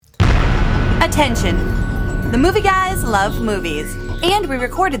Attention! The movie guys love movies, and we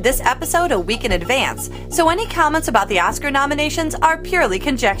recorded this episode a week in advance, so any comments about the Oscar nominations are purely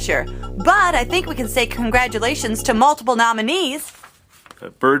conjecture. But I think we can say congratulations to multiple nominees.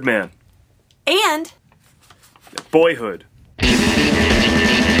 Birdman. And... Boyhood.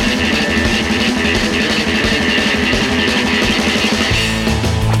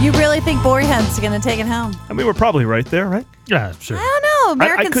 You really think Boyhood's going to take it home? I mean, we're probably right there, right? Yeah, sure. I don't know.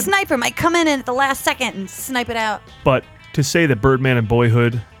 American couldn't- Sniper might come in at the last second and snipe it out. But to say that Birdman and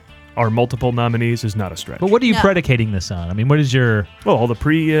Boyhood are multiple nominees is not a stretch. But what are you No. predicating this on? I mean, what is your... Well, all the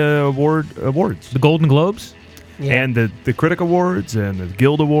awards. The Golden Globes? Yeah. And the Critic Awards and the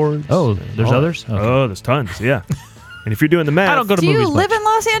Guild Awards. Oh, there's others? Okay. Oh, there's tons, yeah. And if you're doing the math... I don't go to Do movies you live much. in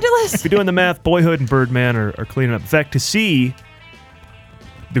Los Angeles? If you're doing the math, Boyhood and Birdman are cleaning up. In fact, to see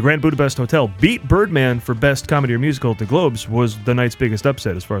the Grand Budapest Hotel beat Birdman for Best Comedy or Musical at the Globes was the night's biggest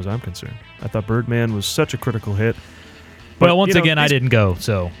upset as far as I'm concerned. I thought Birdman was such a critical hit. But, Well, once you know, again, I didn't go,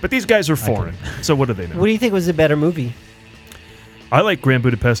 so... But these guys are foreign, so what do they know? What do you think was a better movie? I like Grand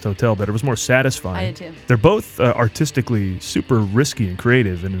Budapest Hotel better. It was more satisfying. I did too. They're both artistically super risky and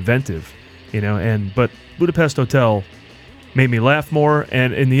creative and inventive, but Budapest Hotel made me laugh more,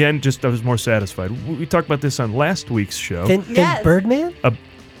 and in the end, I was more satisfied. We talked about this on last week's show. Than Yes. Birdman?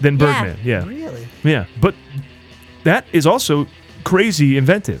 Than Birdman, yeah. Really? Yeah, but that is also crazy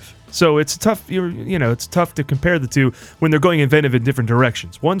inventive. So it's tough, it's tough to compare the two when they're going inventive in different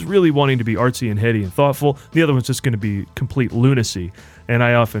directions. One's really wanting to be artsy and heady and thoughtful. The other one's just going to be complete lunacy. And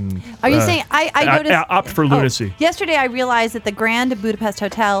I often Are you saying I noticed? opt for lunacy. Yesterday I realized that the Grand Budapest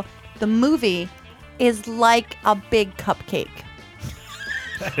Hotel, the movie, is like a big cupcake.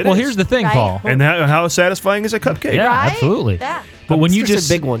 Well, here's the thing, Right? Paul. And how satisfying is a cupcake? Yeah, Right? absolutely. Yeah. But when It's you just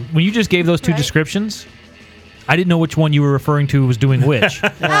a big one. when you just gave those two Right. descriptions, I didn't know which one you were referring to was doing which.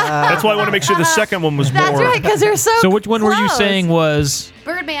 That's why I want to make sure the second one was That's more. right, because they're so So which one were you close. saying was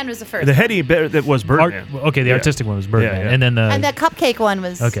Birdman was the first. The heady bit that was Birdman. okay? The Yeah. artistic one was Birdman, Yeah, yeah. and then the and the cupcake one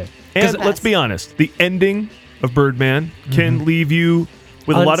was okay. And Good let's be honest, the ending of Birdman Mm-hmm. can leave you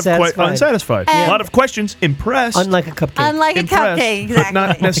with a lot of unsatisfied. And- A lot of questions, impressed, Unlike a cupcake. unlike a impressed, cupcake, but exactly.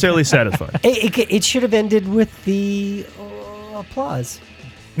 not necessarily satisfied. It should have ended with the applause.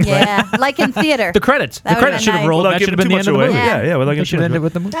 Yeah, like in theater. The credits. That The credits would've should been have rolled. Without That should have giving been the too end much of the away. movie. Yeah, without They giving should too end much it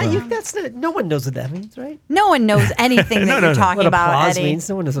with the movie. That's not. No one knows what that means, right? No one knows anything that you're talking What about, applause Eddie. means.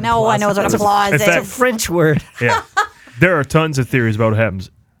 No one knows what No one knows what applause applause is. is. In It's a French word. Yeah. There are tons of theories about what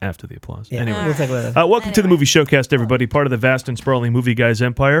happens after the applause. Yeah. Anyway. We'll talk about that. Welcome to the Movie Showcast, everybody. Part of the vast and sprawling Movie Guys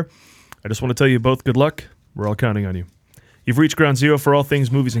empire. I just want to tell you both good luck. We're all counting on you. You've reached ground zero for all things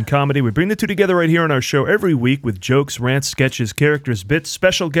movies and comedy. We bring the two together right here on our show every week with jokes, rants, sketches, characters, bits,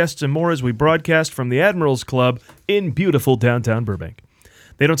 special guests, and more as we broadcast from the Admirals Club in beautiful downtown Burbank.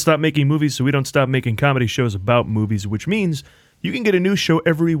 They don't stop making movies, so we don't stop making comedy shows about movies, which means you can get a new show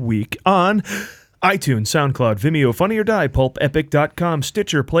every week on iTunes, SoundCloud, Vimeo, Funny or Die, PulpEpic.com,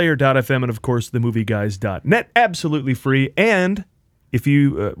 Stitcher, Player.fm, and of course, themovieguys.net. Absolutely free. And if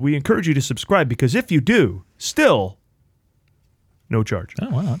you, we encourage you to subscribe because if you do, still, no charge. Oh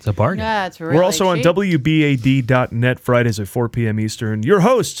wow, it's a bargain. Yeah, it's really We're also cheap. on WBAD.net Fridays at 4 p.m. Eastern. Your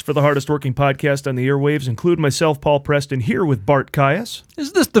hosts for the hardest working podcast on the airwaves include myself, Paul Preston, here with Bart Caius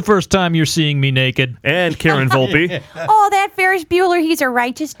Is this the first time you're seeing me naked? and Karen Volpe. Oh, that Ferris Bueller, he's a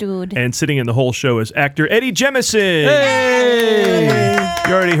righteous dude. And sitting in the whole show is actor Eddie Jemison. Hey!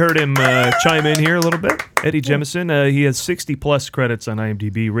 You already heard him chime in here a little bit. Eddie Jemison, he has 60-plus credits on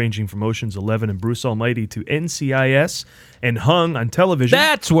IMDb, ranging from Ocean's 11 and Bruce Almighty to NCIS and Hung on television.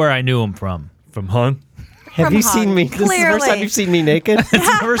 That's where I knew him from. From Hung. Have From you seen Hung. me? This is the first Clearly. time you've seen me naked. It's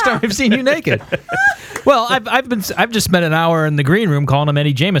the first time I've seen you naked. Well, I've just spent an hour in the green room calling him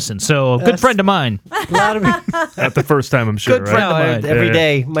Eddie Jemison, so a good friend of mine. A lot of Not the first time, I'm sure, Good right? friend of mine. every Yeah.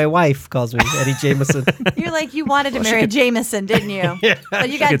 day. My wife calls me Eddie Jameson. You're like, you wanted to marry Jameson, didn't you? Yeah. But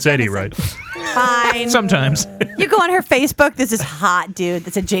you got It's Eddie, Jameson. right? Fine. Sometimes. You go on her Facebook, this is hot dude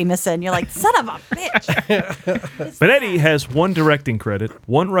that's a Jameson. You're like, son of a bitch. But Eddie has one directing credit,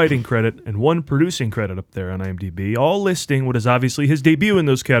 one writing credit, and one producing credit up there on IMDb, all listing what is obviously his debut in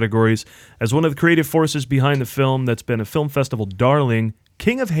those categories as one of the creative forces behind the film that's been a film festival darling,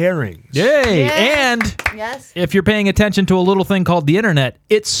 King of Herrings. Yay! Yeah. And Yes. if you're paying attention to a little thing called the internet,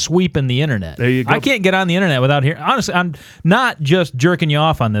 it's sweeping the internet. There you go. I can't get on the internet without hearing. Honestly, I'm not just jerking you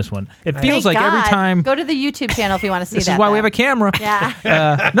off on this one. It feels Thank like every God. time. Go to the YouTube channel if you want to see This that. is why we though. have a camera.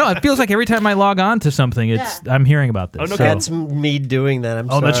 Yeah. No, it feels like every time I log on to something, I'm hearing about this. Oh, no, So- That's me doing that. I'm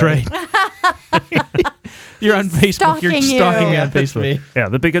sorry. Oh, that's right. You're on Facebook. You're stalking stalking you. me on Facebook. Yeah,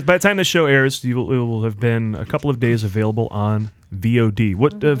 because by the time the show airs, it will have been a couple of days available on VOD.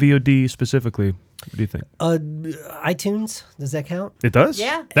 What VOD specifically? What do you think? iTunes, does that count? It does?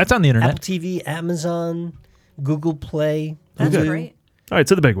 Yeah. That's on the internet. Apple TV, Amazon, Google Play. That's Hulu. great. All right,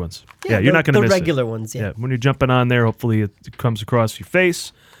 so the big ones. Yeah, you're not going to miss the it. regular ones. Yeah. When you're jumping on there, hopefully it comes across your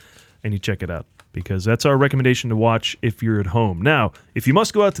face and you check it out, because that's our recommendation to watch if you're at home. Now, if you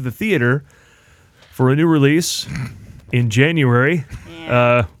must go out to the theater for a new release in January,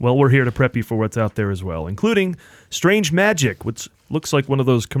 well, we're here to prep you for what's out there as well, including Strange Magic, which looks like one of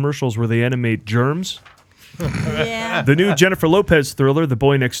those commercials where they animate germs. Yeah. The new Jennifer Lopez thriller, The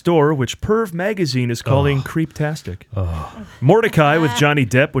Boy Next Door, which Perv Magazine is calling creeptastic. Mortdecai with Johnny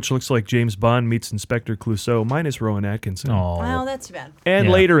Depp, which looks like James Bond meets Inspector Clouseau, minus Rowan Atkinson. Wow, that's too bad. And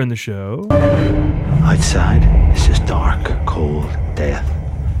Yeah. later in the show, Outside, it's just dark, cold, death.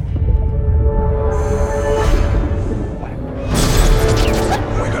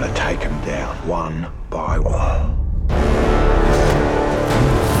 We're gonna take him down one by one. you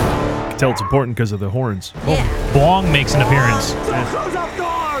can tell it's important because of the horns. Yeah. Bong makes an appearance.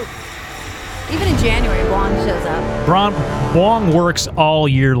 Even in January, Blonde shows up. Bong works all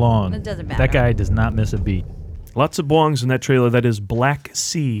year long. It doesn't matter. That guy does not miss a beat. Lots of bongs in that trailer. That is Black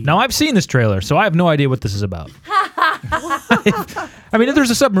Sea. Now, I've seen this trailer, so I have no idea what this is about. I mean, there's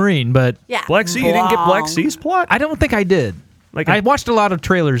a submarine, but Yeah. Black Sea? You didn't get Black Sea's plot? I don't think I did. Like I watched a lot of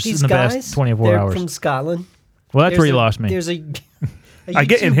trailers These in the guys, past 24 they're hours. from Scotland. Well, that's where you There's lost me. There's a I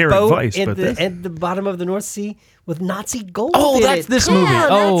get YouTube Inherent boat Vice, at but the, this- at the bottom of the North Sea with Nazi gold Oh, in that's it. this Yeah, movie.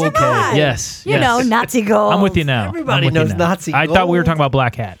 Oh, Nazi okay. gold. Yes. You yes. know, Nazi gold. I'm with you now. Everybody I'm with you knows now. Nazi I thought we were gold. talking about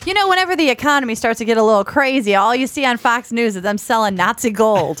Black Hat. You know, whenever the economy starts to get a little crazy, all you see on Fox News is them selling Nazi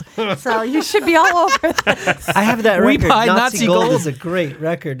gold. So you should be all over this. I have that We record. buy Nazi, Nazi gold gold. is a great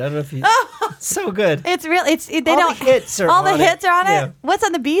record. I don't know if you. So good. It's real. They All don't. the hits are all the on it. hits are on it. Yeah. What's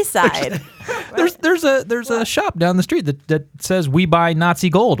on the B side? There's a shop down the street that says we buy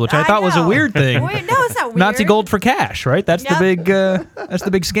Nazi gold, which I I thought was a know. weird thing. Wait, no, it's not weird. Nazi gold for cash, right? That's Yep. the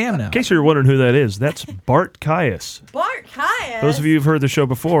big scam now. In case you're wondering who that is, that's Bart Caius. Bart Caius. Those of you who've heard the show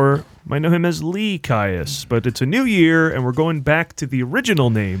before might know him as Lee Caius, but it's a new year, and we're going back to the original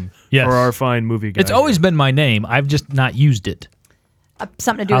name Yes. for our fine movie guy. It's always been my name. I've just not used it.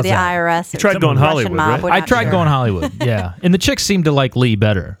 Something to do with the How's that? IRS. You tried or going Russian Hollywood, mob, right? we're I not tried sure. going Hollywood, yeah. And the chicks seemed to like Lee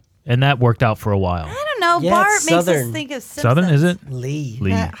better, and that worked out for a while. I don't know. Yeah, Bart it's makes us Southern. think of Simpsons. Southern, is it? Lee.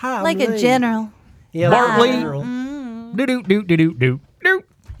 Lee. Like a general. Yeah, Bart like a Lee. general. Do do do do do do do.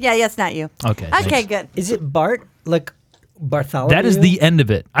 Yeah, it's not you. Okay. Okay, thanks. good. Is it Bart? Like Bartholomew? That is the end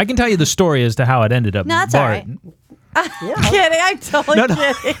of it. I can tell you the story as to how it ended up. No, that's Bart. all right. Kidding. I'm totally No,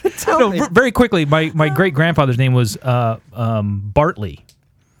 no. kidding. No, very quickly, my great grandfather's name was Bartley,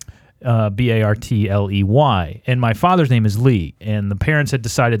 Bartley, and my father's name is Lee. And the parents had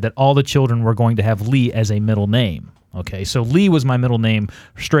decided that all the children were going to have Lee as a middle name. Okay, so Lee was my middle name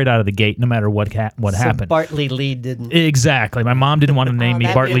straight out of the gate, no matter what So happened. Bartley Lee didn't. Exactly. My mom didn't want to name me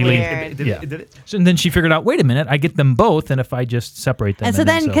that'd Bartley be Lee. weird. Yeah. So and then she figured out, wait a minute, I get them both, and if I just separate them. And so and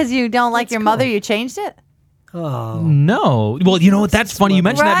then, because you don't like your mother, you changed it? Oh. No. Well, you know what? That's funny you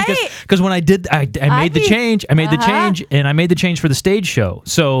mentioned that Right. because when I did, I made the change. I made the Uh-huh. change, and I made the change for the stage show.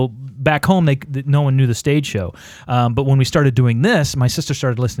 So back home, no one knew the stage show. But when we started doing this, my sister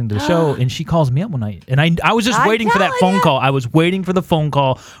started listening to the show, and she calls me up one night, and I was just I'm waiting for that telling phone ya. call. I was waiting for the phone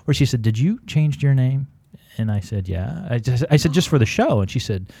call where she said, "Did you change your name?" And I said, "Yeah." I said, "Just for the show," and she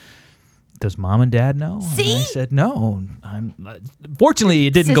said, "Does mom and dad know?" See? And I said, "No." Fortunately,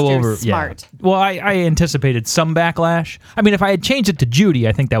 it didn't go Sister's over. smart. Yeah. Well, I anticipated some backlash. I mean, if I had changed it to Judy,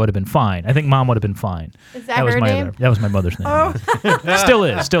 I think that would have been fine. I think mom would have been fine. Is that was her my name? that was my mother's name. Oh. Still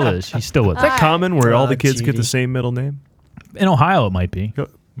is. She's still with Is that us. common where all the kids get Judy. the same middle name? In Ohio, it might be. Go-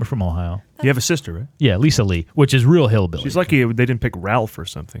 We're from Ohio. You have a sister, right? Yeah, Lisa Lee, which is real hillbilly. She's lucky they didn't pick Ralph or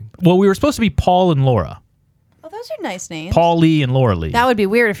something. Well, we were supposed to be Paul and Laura. Oh, those are nice names. Paul Lee and Laura Lee. That would be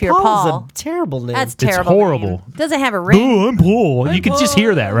weird if you're Paul's Paul. a terrible name. That's It's terrible. horrible. name. Doesn't have a ring. Oh, I'm Paul. You can just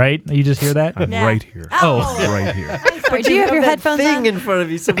hear that, right? You just hear that? I'm Yeah. right here. Oh. Right here. Sorry, do you have your that headphones thing on? in front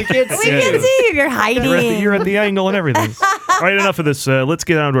of you so we can't We see can it. see you. You're hiding. You're at the angle and everything. All right, enough of this. Let's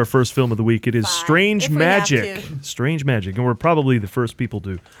get on to our first film of the week. It is Strange if we have Magic. to. Strange Magic. And we're probably the first people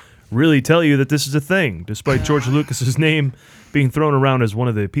to really tell you that this is a thing. Despite George Lucas's name being thrown around as one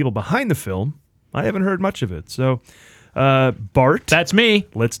of the people behind the film, I haven't heard much of it. So, Bart, That's me.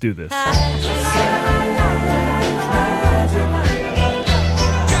 let's do this.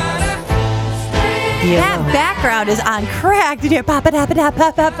 That background is on crack. Did you pop it up?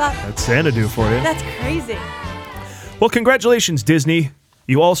 That's Xanadu for you. That's crazy. Well, congratulations, Disney.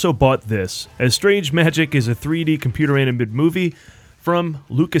 You also bought this, as Strange Magic is a 3D computer-animated movie from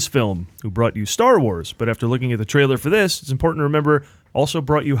Lucasfilm, who brought you Star Wars. But after looking at the trailer for this, it's important to remember, also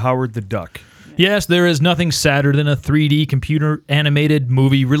brought you Howard the Duck. Yes, there is nothing sadder than a 3D computer-animated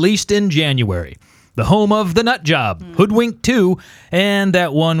movie released in January. The home of The Nut Job, Hoodwink 2, and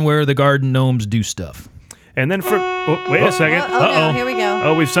that one where the garden gnomes do stuff. And then for... Oh, wait a second. No, here we go.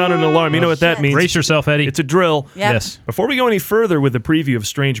 Oh, we've sounded an alarm. You know what that means. Brace yourself, Eddie. It's a drill. Yep. Yes. Before we go any further with the preview of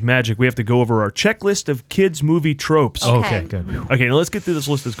Strange Magic, we have to go over our checklist of kids' movie tropes. Okay. Good. Okay, now let's get through this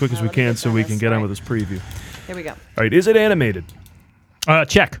list as quick as we let me can get so on we this. can get on Sorry. with this preview. Here we go. All right, is it animated?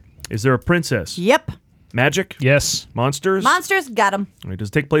 Check. Is there a princess? Yep. Magic? Yes. Monsters? Monsters, got them. All right, does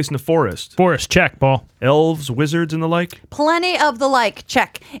it take place in the forest? Forrest, check, Paul. Elves, wizards, and the like? Plenty of the like.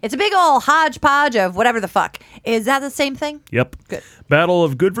 Check. It's a big old hodgepodge of whatever the fuck. Is that the same thing? Yep. Good. Battle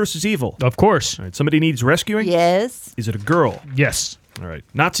of good versus evil. Of course. All right, somebody needs rescuing? Yes. Is it a girl? Yes. All right.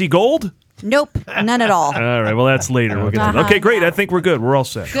 Nazi gold? Nope. None at all. All right, well, that's later. We'll get to that. Okay, great. I think we're good. We're all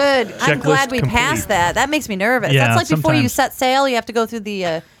set. Good. I'm Checklist glad we complete. passed that. That makes me nervous. Yeah, That's like before you sometimes. set sail, you have to go through the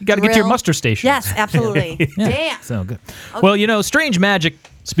You got to get to your grill. muster station. Yes, absolutely. Damn. So good. Well, you know, Strange Magic,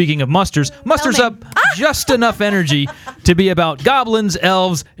 speaking of musters me. up just enough energy to be about goblins,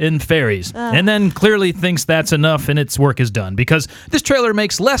 elves, and fairies. And then clearly thinks that's enough and its work is done because this trailer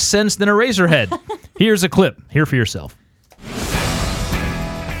makes less sense than a Razorhead. Here's a clip. Hear for yourself.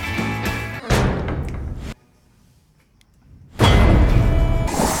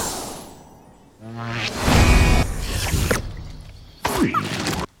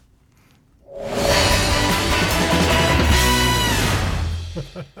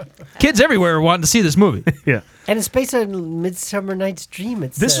 Kids everywhere are wanting to see this movie. Yeah. And it's based on Midsummer Night's Dream.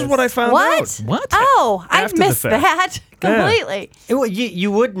 This is what I found What? out. What? Oh, I After the missed fact. that completely.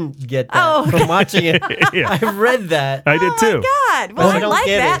 You wouldn't get that Oh, from watching it. Yeah. I read that. I did too. Oh my God. Well, I I don't like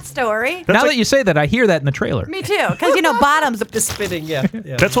get that it. story. Now that you say that, I hear that in the trailer. Me too. Because, bottoms. The spitting, yeah.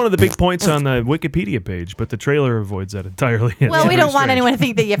 That's one of the big points on the Wikipedia page, but the trailer avoids that entirely. It's Well, we very don't want strange. anyone to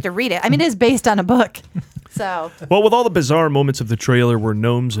think that you have to read it. I mean, it is based on a book. So, Well, with all the bizarre moments of the trailer where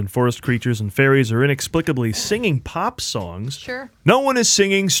gnomes and forest creatures and fairies are inexplicably singing pop songs, sure. no one is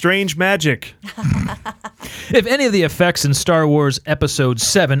singing Strange Magic. If any of the effects in Star Wars Episode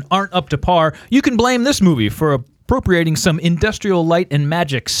 7 aren't up to par, you can blame this movie for appropriating some industrial light and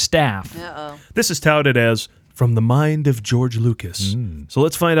magic staff. Uh-oh. This is touted as from the mind of George Lucas. So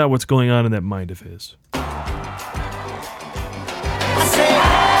let's find out what's going on in that mind of his.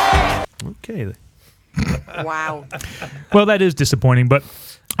 Okay. Wow. Well, that is disappointing, but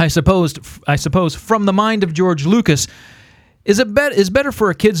I suppose From the Mind of George Lucas is better for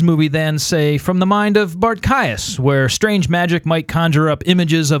a kids movie than, say, From the Mind of Bart Caius, where strange magic might conjure up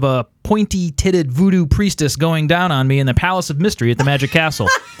images of a pointy-titted voodoo priestess going down on me in the Palace of Mystery at the Magic Castle.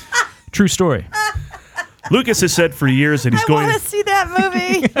 True story. Lucas has said for years that he's I going. want to see that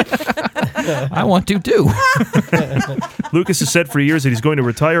movie. I want to, too. Lucas has said for years that he's going to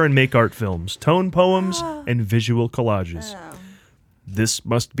retire and make art films, tone poems, and visual collages. This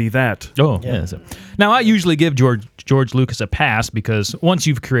must be that. Oh, yeah. Now, I usually give George Lucas a pass because once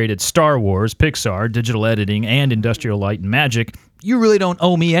you've created Star Wars, Pixar, digital editing, and industrial light and magic, you really don't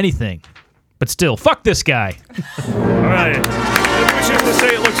owe me anything. But still, fuck this guy. All right. I wish you have to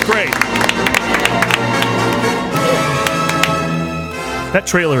say it looks great. That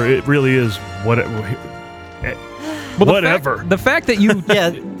trailer, it really is whatever. The fact that you Yeah.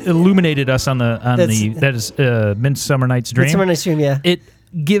 illuminated us on Midsummer Night's Dream. Midsummer Night's Dream, yeah. It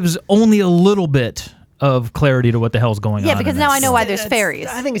gives only a little bit of clarity to what the hell's going on. Yeah, because in now this. I know why there's fairies.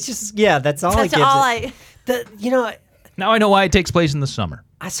 I think it's just, that's all That's it gives all it. Now I know why it takes place in the summer.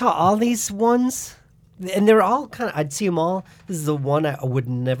 I saw all these ones, and they're all kind of, I'd see them all. This is the one I would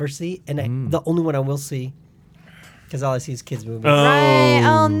never see, and the only one I will see, because all I see is kids' movies. Right.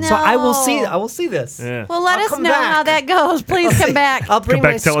 Oh, no. So I will see this. Yeah. Well, let I'll us come know back. how that goes. Please come back. I'll bring Come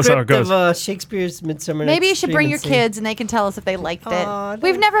back, my tell us how it script goes. of Shakespeare's Midsummer Night's Maybe you should Dream bring and your see. kids and they can tell us if they liked it. Aw,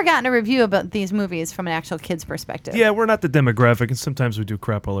 We've no. never gotten a review about these movies from an actual kid's perspective. Yeah, we're not the demographic, and sometimes we do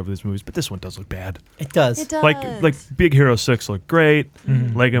crap all over these movies, but this one does look bad. It does. It does. Like Big Hero 6 looked great.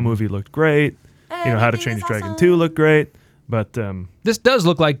 Lego Movie looked great. How to Everything Train is Your Dragon awesome. 2 looked great. But This does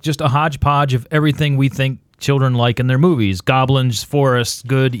look like just a hodgepodge of everything we think children like in their movies. Goblins, forests,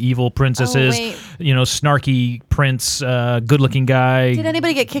 good, evil princesses, wait. Snarky prince, good-looking guy. Did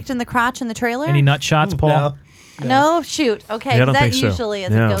anybody get kicked in the crotch in the trailer? Any nut shots, Paul? No. No? Shoot. Okay. Yeah, I don't that think so. usually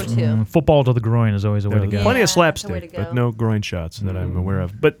is Yeah. a go-to. Football to the groin is always a way to go. plenty of Yeah, that's the way slapstick, to go. but no groin shots that I'm aware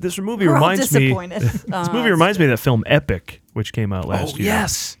of. But this movie We're all reminds me. disappointed. This movie reminds me of that film Epic which came out last year.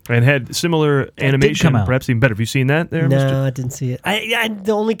 Yes. And had similar animation, come out. perhaps even better. Have you seen that there, No, Mr.? I didn't see it.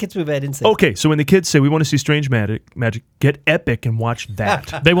 The only kids movie I didn't see. Okay, so when the kids say we want to see Strange Magic, get Epic and watch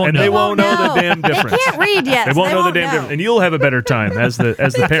that. They won't and know. They won't know No. the damn difference. They can't read yet. They so won't know the damn difference, and you'll have a better time as the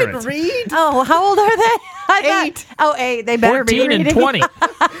parent. Read? Oh, how old are they? I thought- 8. Oh, 8. They better be 14 reading. and 20.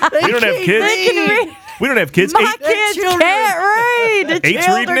 We don't have kids. They can read. We don't have kids. My 8. kids children. can't read. The Eight's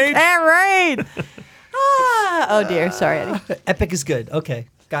children reading age? can't read. Oh dear, sorry, Eddie. Epic is good. Okay,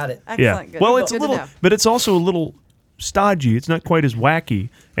 got it. Yeah. Excellent. Good. Well, it's Good a to little, know. but it's also a little stodgy. It's not quite as wacky.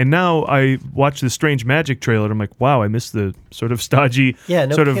 And now I watched the Strange Magic trailer. And I'm like, wow, I missed the sort of stodgy, Yeah,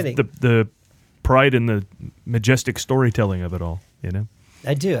 no sort kidding. of the pride and the majestic storytelling of it all. You know,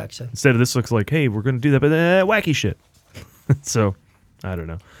 I do actually. instead of this looks like, hey, we're going to do that, but wacky shit. So, I don't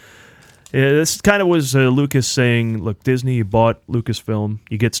know. Yeah, this kind of was Lucas saying, look, Disney, you bought Lucasfilm,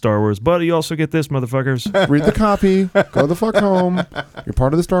 you get Star Wars, but you also get this, motherfuckers. Read the copy. Go the fuck home. You're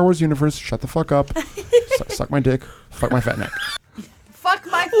part of the Star Wars universe. Shut the fuck up. Suck my dick. Fuck my fat neck. Fuck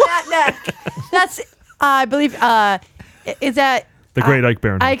my fat neck. That's, I believe, is that The great Ike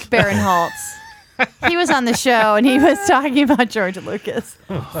Barinholtz. Ike Barinholtz? He was on the show and he was talking about George Lucas.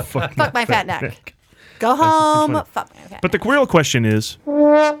 Fuck Fuck my fat neck. Go home. funny. Fuck my fat But the neck. real question is,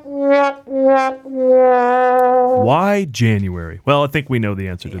 why January? Well, I think we know the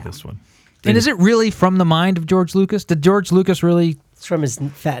answer to this one. And is it really from the mind of George Lucas? Did George Lucas really It's from his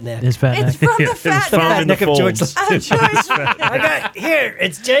fat neck. his fat It's neck? from the It was fat found neck. in the neck of George folds. Of George. I got here.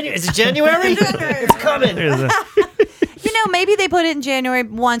 It's January. Is it January? It's coming. You know, maybe they put it in January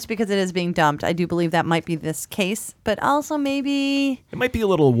once because it is being dumped. I do believe that might be this case, but also maybe It might be a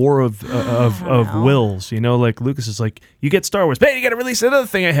little war of wills, you know, like Lucas is like, you get Star Wars, hey, you got to release another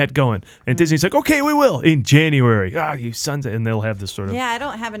thing I had going. And Disney's like, okay, we will in January. Ah, you sons of, and they'll have this sort of, yeah. I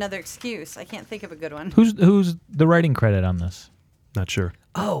don't have another excuse. I can't think of a good one. Who's the writing credit on this? not sure.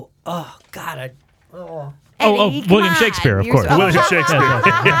 Oh God. Eddie, come William on. Shakespeare, of You're course. so- William Shakespeare.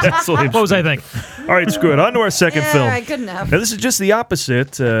 Yeah, that's William What was I thinking? All right, screw it. On to our second Yeah, film. all right, good enough. Now, this is just the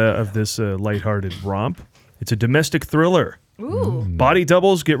opposite of this lighthearted romp. It's a domestic thriller. Ooh. Body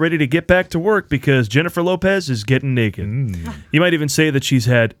doubles, get ready to get back to work because Jennifer Lopez is getting naked. You might even say that she's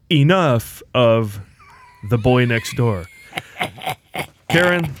had enough of the boy next door.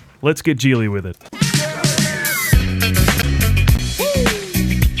 Karen, let's get Geely with it.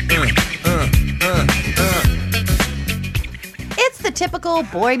 It's the typical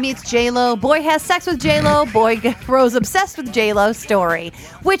boy meets J-Lo, boy has sex with J-Lo, boy grows obsessed with J-Lo story,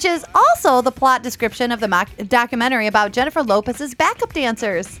 which is also the plot description of the documentary about Jennifer Lopez's backup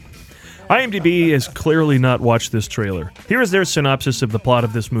dancers. IMDb has clearly not watched this trailer. Here is their synopsis of the plot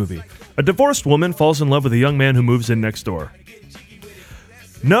of this movie. A divorced woman falls in love with a young man who moves in next door.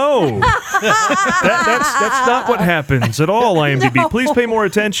 No! That's not what happens at all, IMDb. No. Please pay more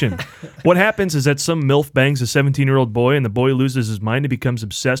attention. What happens is that some MILF bangs a 17-year-old boy, and the boy loses his mind and becomes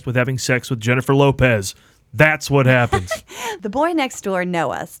obsessed with having sex with Jennifer Lopez. That's what happens. The boy next door,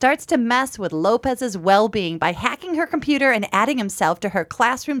 Noah, starts to mess with Lopez's well-being by hacking her computer and adding himself to her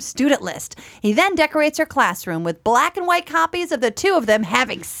classroom student list. He then decorates her classroom with black and white copies of the two of them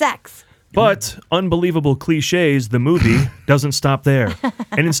having sex. But, unbelievable cliches, the movie doesn't stop there,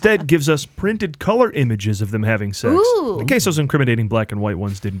 and instead gives us printed color images of them having sex. Ooh. In case those incriminating black and white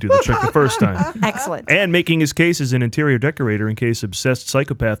ones didn't do the trick the first time. Excellent. And making his case as an interior decorator in case obsessed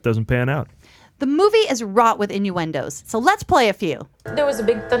psychopath doesn't pan out. The movie is wrought with innuendos, so let's play a few. There was a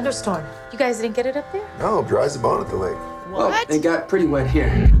big thunderstorm. You guys didn't get it up there? No, dry as a bone at the lake. What? It got pretty wet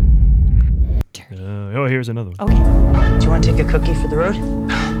here. Here's another one. Okay. Do you want to take a cookie for the road?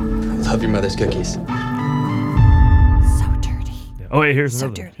 I love your mother's cookies. So dirty. Yeah. Oh, wait, here's So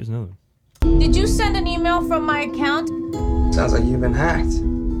another one. dirty. Here's another one. Did you send an email from my account? Sounds like you've been hacked.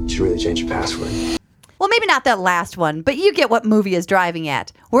 You should really change your password. Well, maybe not that last one, but you get what movie is driving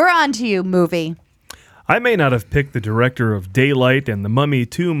at. We're on to you, movie. I may not have picked the director of Daylight and The Mummy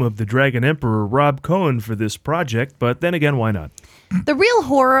Tomb of the Dragon Emperor, Rob Cohen, for this project, but then again, why not? The real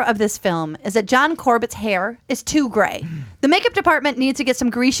horror of this film is that John Corbett's hair is too gray. The makeup department needs to get some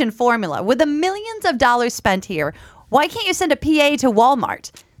Grecian formula. With the millions of dollars spent here, why can't you send a PA to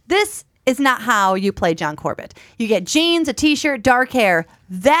Walmart? This is not how you play John Corbett. You get jeans, a t-shirt, dark hair.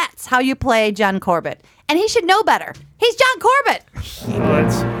 That's how you play John Corbett. And he should know better. He's John Corbett. Well,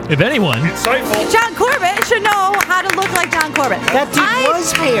 that's If anyone, insightful. John Corbett should know how to look like John Corbett. That dude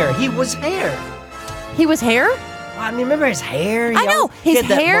was hair. He was hair. He was hair? I mean, remember his hair? I know, He his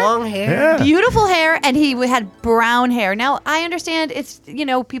had that hair- long hair. Yeah. Beautiful hair, and he had brown hair. Now, I understand it's,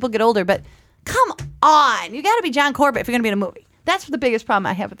 people get older, but come on. You got to be John Corbett if you're going to be in a movie. That's the biggest problem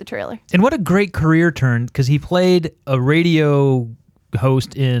I have with the trailer. And what a great career turn, because he played a radio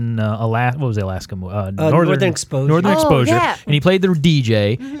host in Alaska. What was the Alaska movie? Northern Exposure. Northern Exposure. Yeah. And he played the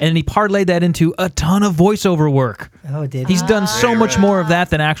DJ, and he parlayed that into a ton of voiceover work. Oh, did He's done so much more of that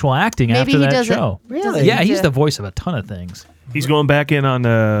than actual acting Maybe after he that doesn't- show. Really? Yeah, he's the voice of a ton of things. He's going back in on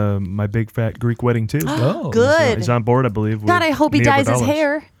My Big Fat Greek Wedding too. Good. He's on board, I believe. God, with I hope he Nia dyes his Vardalos.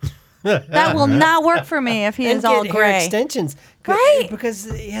 hair. That will not work for me if he and is all get hair gray. extensions. Right. Because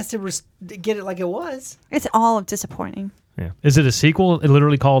he has to get it like it was. It's all disappointing. Is it a sequel? It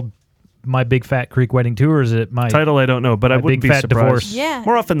literally called My Big Fat Greek Wedding 2, or is it my Title I don't know, but I My wouldn't Big be Fat surprised. Divorce? Yeah.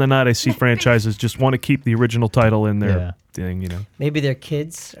 More often than not, I see franchises just want to keep the original title in their Yeah. thing. You know, Maybe their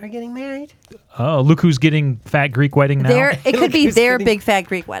kids are getting married. Oh, look who's getting Fat Greek Wedding now. It could be who's their getting- big fat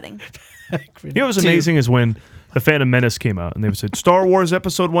Greek wedding. you know what's amazing is when The Phantom Menace came out, and they said Star Wars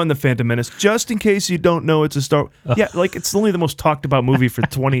Episode 1, The Phantom Menace. Just in case you don't know, it's a Star. Yeah, like it's only the most talked about movie for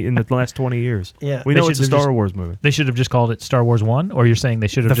in the last 20 years. Yeah. we They know it's a should have Star Wars movie. They should have just called it Star Wars 1, or you're saying they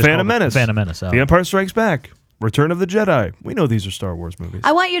should have The just Phantom called Menace. it The Phantom Menace. Oh. The Empire Strikes Back, Return of the Jedi. We know these are Star Wars movies.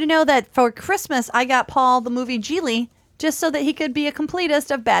 I want you to know that for Christmas, I got Paul the movie Geely just so that he could be a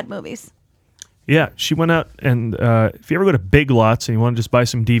completist of bad movies. Yeah, she went out and if you ever go to Big Lots and you want to just buy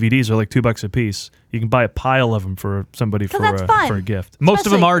some DVDs, they're like $2 a piece. You can buy a pile of them for somebody for that's fun. for a gift. Most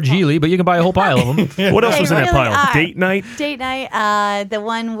of them are Geely, but you can buy a whole pile of them. What else They was in that really pile? are. Date Night, Date night, the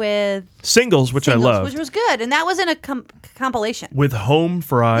one with Singles, which Singles, I love, which was good, and that was in a compilation. with Home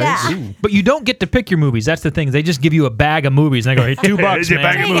Fries. Yeah. Ooh. But you don't get to pick your movies. That's the thing. They just give you a bag of movies, and they go, "Hey, $2, Here's your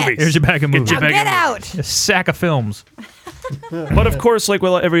man. bag of Dang it. movies. Here's your bag of movies." your Now bag get of out! A sack of films. But of course, like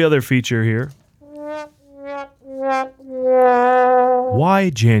with every other feature here, why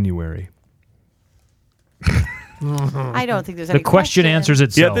January? I don't think there's The any question answers Yeah,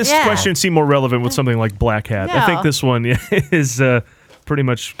 itself. this Yeah. question seemed more relevant with something like Black Hat. I Yeah. think this one is pretty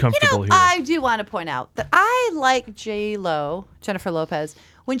much comfortable here. I do want to point out that I like J-Lo, Jennifer Lopez,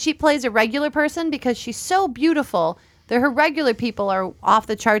 when she plays a regular person because she's so beautiful. Her regular people are off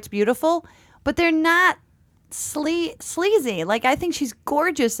the charts beautiful, but they're not sleazy. Like, I think she's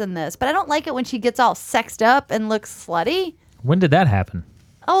gorgeous in this, but I don't like it when she gets all sexed up and looks slutty. When did that happen?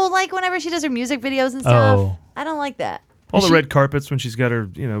 Oh, like whenever she does her music videos and stuff. Oh. I don't like that. All the red carpets when she's got her,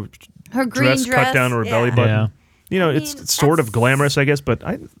 Her green dress cut down to her belly yeah. button. Yeah. It's sort of glamorous, I guess, but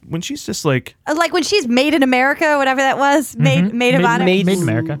when she's just like Like when she's Made in America, whatever that was. Made of Honor. Made in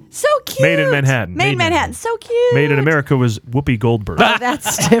America. So cute. Made in Manhattan. Made in Manhattan. So cute. Made in America was Whoopi Goldberg. Oh,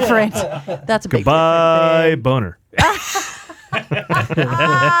 that's different. That's a big Goodbye, boner.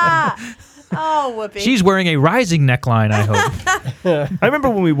 Oh, Whoopi. She's wearing a rising neckline, I hope. I remember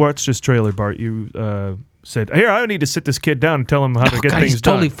when we watched this trailer, Bart, you said, "Here, I need to sit this kid down and tell him how to get God, things he's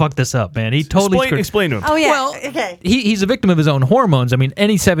totally done." fucked this up, man. He totally Explain to him. Oh, yeah. Well, okay. He's a victim of his own hormones. I mean,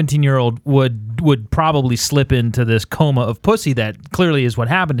 any 17-year-old would probably slip into this coma of pussy. That clearly is what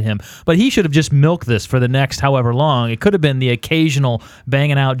happened to him. But he should have just milked this for the next however long. It could have been the occasional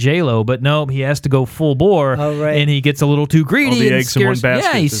banging out J-Lo, but no, he has to go full bore, and he gets a little too greedy. All the and eggs in one scares,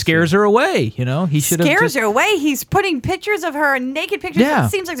 basket. Yeah, he scares her away. You know, he should have Scares her away. He's putting pictures of her, naked pictures. Yeah. It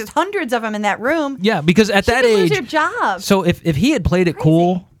seems like there's hundreds of them in that room. Yeah, because at She that could lose age, your job. So if he had played it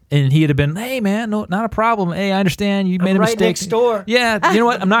cool and he had been, hey man, no, not a problem. Hey, I understand you made a right mistake. next door. Yeah, you know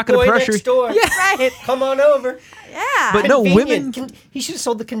what? I'm not going Boy to pressure. next door. Yeah, Right. Come on over. Yeah. but no, women. He should have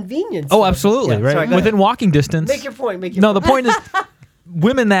sold the convenience. Oh, store. absolutely, Yeah, right. sorry, go Within ahead. walking distance. Make your point. Make your No, point. the point is,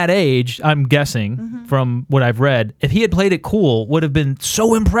 women that age, I'm guessing from what I've read, if he had played it cool, would have been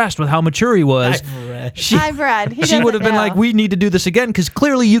so impressed with how mature he was. I've read. He She would have doesn't been like, know. "We need to do this again because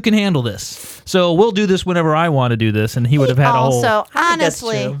clearly you can handle this. So we'll do this whenever I want to do this." And he would have had a whole. Also, I think that's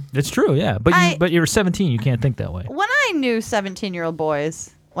honestly, true. It's true, yeah. But you're 17. You can't think that way. when I knew 17-year-old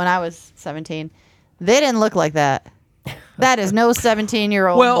boys, when I was 17, they didn't look like that. That is no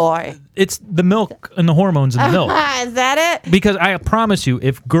 17-year-old boy. It's the milk and the hormones in the milk. Is that it? Because I promise you,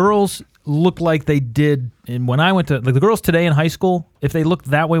 if girls look like they did when I went to, like the girls today in high school, if they looked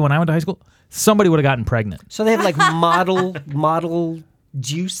that way when I went to high school, somebody would have gotten pregnant. So they have like model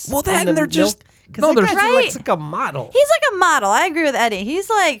juice. Well, then in the they're just- because no, that they're- guy Right. looks like a model. He's like a model. I agree with Eddie. He's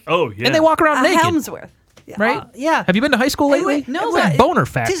like Oh, yeah. And they walk around a naked, Helmsworth. right? Yeah. Have you been to high school lately? No, It's like but- boner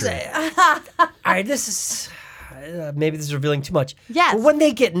factory. All right, this is maybe this is revealing too much. Yes. But when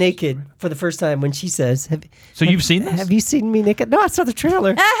they get naked for the first time, when she says, So you've seen this? Have you seen me naked?" No, I saw the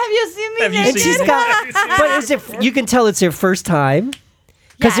trailer. Have you seen me Have you naked? And she's got, but is it? You can tell it's their first time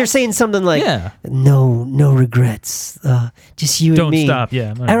because they're Yes. saying something like, Yeah. no regrets, just you Don't and me." stop,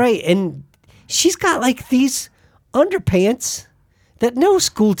 yeah. All right, and she's got like these underpants that no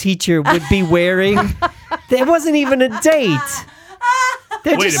school teacher would be wearing. There wasn't even a date.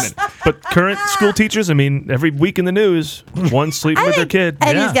 Wait a minute. But current school teachers, I mean, every week in the news, one sleeping with their kid.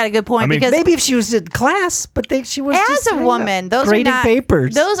 Eddie's got a good point, because maybe if she was in class, but she was as just a woman, those are grading not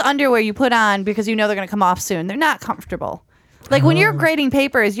papers. Those underwear you put on because you know they're going to come off soon. They're not comfortable. Like when you're grading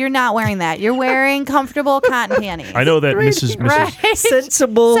papers, you're not wearing that. You're wearing comfortable cotton panties. I know that Mrs. Right?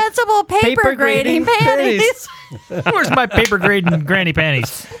 sensible paper grading panties. Where's my paper grading granny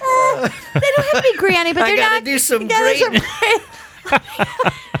panties? They don't have to be granny, but I they're gotta not. do some you gotta do grading. some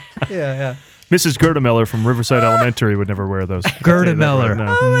Yeah. Mrs. Gerda Miller from Riverside Elementary would never wear those. Gerda Miller.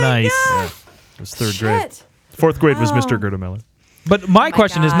 Nice. Yeah. It was third grade. Fourth grade was Mr. Gerda Miller. But my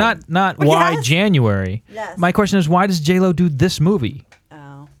question is God. not why Yes. January. Yes. My question is, why does J-Lo do this movie?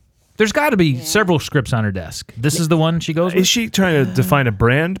 Oh. There's got to be several scripts on her desk. This is the one she goes with? Is she trying to define a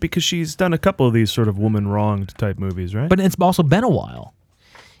brand? Because she's done a couple of these sort of woman-wronged type movies, right? But it's also been a while.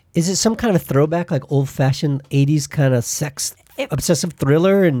 Is it some kind of throwback, like old-fashioned 80s kind of sex-obsessive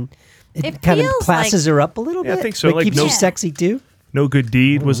thriller, and it kind of feels classes her up a little bit? I think so. It Like keeps no- you sexy, too? No Good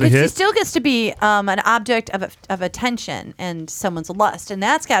Deed was a But she hit. still gets to be an object of attention and someone's lust, and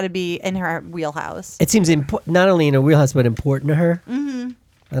that's got to be in her wheelhouse. It seems not only in her wheelhouse, but important to her. Mm-hmm.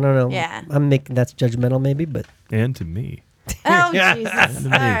 I don't know. Yeah. That's judgmental, maybe, but... And to me. Oh, Jesus.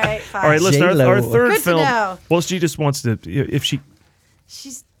 All right, fine. All right, listen, our J-Lo. third Good to film. know. Well, she just wants to.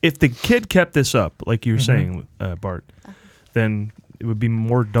 If the kid kept this up, like you were saying, Bart, then it would be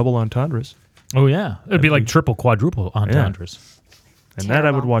more double entendres. Oh, yeah. It would be like triple, quadruple entendres. And that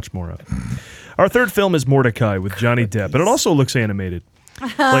I would watch more of. Our third film is Mortdecai with Johnny Depp, and it also looks animated,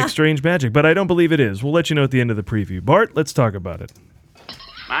 like Strange Magic, but I don't believe it is. We'll let you know at the end of the preview. Bart, let's talk about it.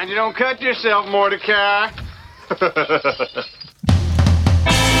 Mind you don't cut yourself, Mortdecai.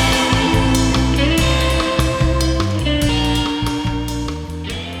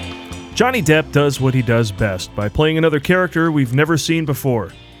 Johnny Depp does what he does best by playing another character we've never seen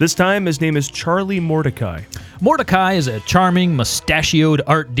before. This time, his name is Charlie Mortdecai. Mortdecai is a charming, mustachioed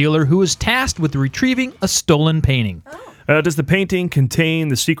art dealer who is tasked with retrieving a stolen painting. Does the painting contain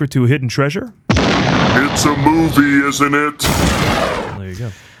the secret to a hidden treasure? It's a movie, isn't it? There you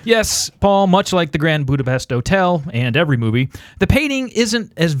go. Yes, Paul, much like the Grand Budapest Hotel and every movie, the painting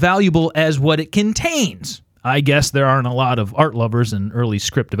isn't as valuable as what it contains. I guess there aren't a lot of art lovers in early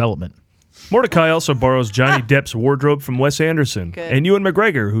script development. Mortdecai also borrows Johnny Depp's wardrobe from Wes Anderson and Ewan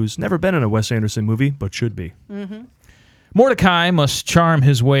McGregor, who's never been in a Wes Anderson movie, but should be. Mm-hmm. Mordecai must charm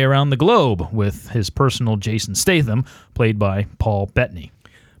his way around the globe with his personal Jason Statham, played by Paul Bettany.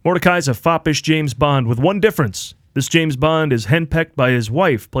 Mordecai's a foppish James Bond with one difference. This James Bond is henpecked by his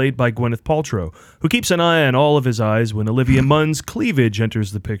wife, played by Gwyneth Paltrow, who keeps an eye on all of his eyes when Olivia Munn's cleavage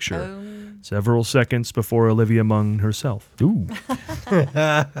enters the picture. Several seconds before Olivia Munn herself. Ooh.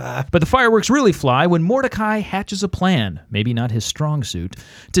 But the fireworks really fly when Mordecai hatches a plan, maybe not his strong suit,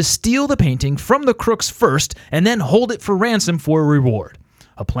 to steal the painting from the crooks first and then hold it for ransom for a reward.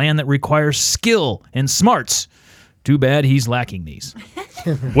 A plan that requires skill and smarts. Too bad he's lacking these.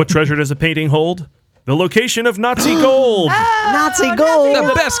 What treasure does the painting hold? The location of Nazi gold! Nazi gold!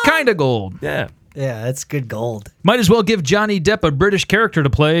 The best kind of gold. Yeah. Yeah, that's good gold. Might as well give Johnny Depp a British character to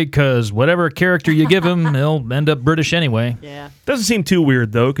play, because whatever character you give him, he'll end up British anyway. Yeah. Doesn't seem too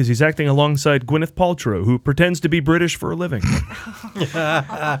weird, though, because he's acting alongside Gwyneth Paltrow, who pretends to be British for a living.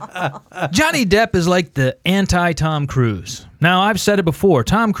 Johnny Depp is like the anti-Tom Cruise. Now, I've said it before,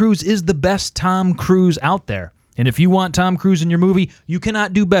 Tom Cruise is the best Tom Cruise out there. And if you want Tom Cruise in your movie, you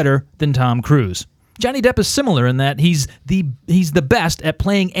cannot do better than Tom Cruise. Johnny Depp is similar in that he's the best at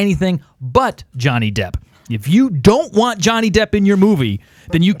playing anything but Johnny Depp. If you don't want Johnny Depp in your movie,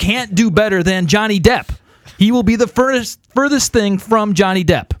 then you can't do better than Johnny Depp. He will be the furthest thing from Johnny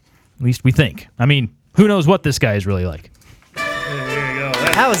Depp. At least we think. I mean, who knows what this guy is really like. There you go.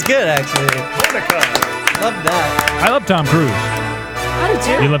 That was good, actually. Love that. I love Tom Cruise. I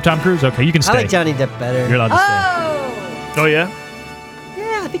do too. You love Tom Cruise? Okay, you can stay. I like Johnny Depp better. You're allowed to stay. Oh, yeah?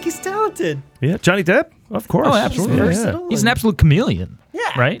 Yeah, I think he's talented. Yeah, Johnny Depp? Of course. Oh, absolutely. He's Yeah. versatile He's an and- absolute chameleon.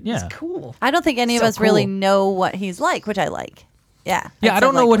 Yeah. Right? Yeah. He's cool. I don't think any of So us really cool. know what he's like, which I like. Yeah. Yeah, I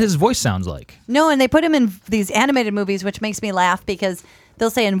don't know what his voice sounds like. No, and they put him in these animated movies, which makes me laugh because they'll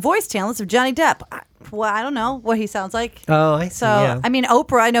say in voice talents of Johnny Depp. Well, I don't know what he sounds like. Oh, I see. So, yeah. I mean,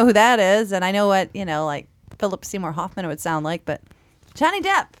 Oprah, I know who that is, and I know what, like Philip Seymour Hoffman would sound like, but Johnny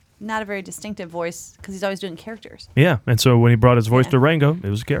Depp, not a very distinctive voice because he's always doing characters. Yeah, and so when he brought his voice to Rango, it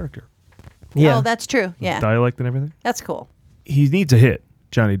was a character. Yeah. Oh, that's true. Yeah. Dialect and everything. That's cool. He needs a hit,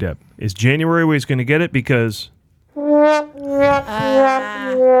 Johnny Depp. Is January where he's going to get it? Because why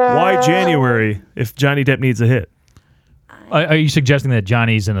January if Johnny Depp needs a hit? Are you suggesting that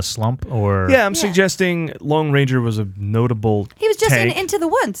Johnny's in a slump, or? Yeah, I'm suggesting Lone Ranger was a notable. He was just in tank. Into the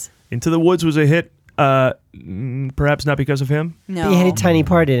Woods. Into the Woods was a hit. Perhaps not because of him. No. He had a tiny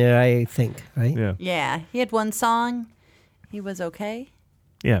part in it, I think, right? Yeah. Yeah, he had one song. He was okay.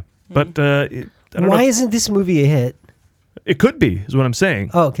 Yeah, but I don't Why know. isn't this movie a hit? It could be, is what I'm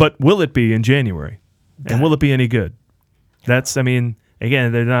saying. Oh, okay. But will it be in January? And will it be any good? That's, I mean,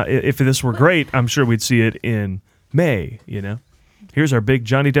 again, they're not. If this were great, I'm sure we'd see it in May. You know, here's our big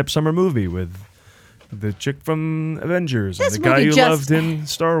Johnny Depp summer movie with the chick from Avengers This and the guy movie you just- loved in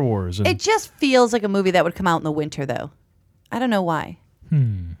Star Wars. And It just feels like a movie that would come out in the winter, though. I don't know why.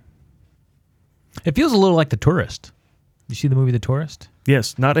 It feels a little like The Tourist. You see the movie The Tourist?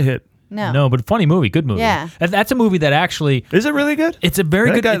 yes, not a hit. No. But funny movie, good movie. Yeah. That's a movie that actually Is it really good? it's a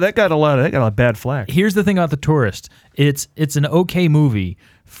very that good. That got a lot of bad flack. Here's the thing about The Tourist. It's an okay movie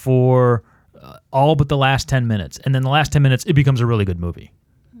for all but the last 10 minutes. And then the last 10 minutes, it becomes a really good movie.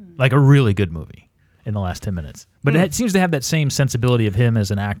 Like a really good movie in the last 10 minutes. But it seems to have that same sensibility of him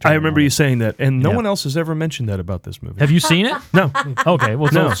as an actor. I remember you saying that, and no Yeah. one else has ever mentioned that about this movie. Have you seen it? No. Okay.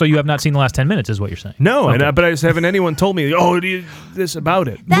 Well, No. so you have not seen the last 10 minutes, is what you're saying. No, Okay. but I just haven't anyone told me, this about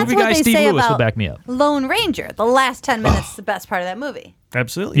it. That's Movie what guy they Steve say Lewis will about back me up. Lone Ranger. The last 10 minutes is the best part of that movie.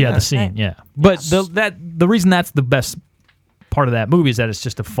 Absolutely. Yeah, the scene. Yeah, but the reason that's the best part of that movie is that it's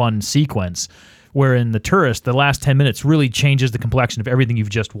just a fun sequence. Where in The Tourist, the last 10 minutes really changes the complexion of everything you've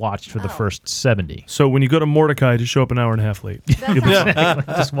just watched for the first 70. So when you go to Mortdecai, just show up an hour and a half late. You'll be,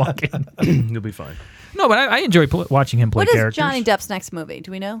 Just walk in. you'll be fine. No, but I enjoy watching him play What is characters. Johnny Depp's next movie?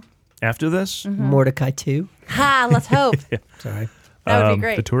 Do we know? After this, Mordecai 2. Ha, let's hope. Sorry. That would be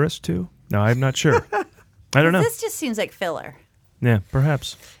great. The Tourist too? No, I'm not sure. I don't know. This just seems like filler. Yeah,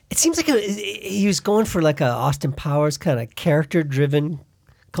 perhaps. It seems like he was going for like a Austin Powers kind of character-driven,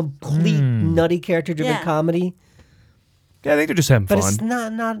 complete nutty character-driven Yeah. comedy. Yeah, I think they're just having But fun. it's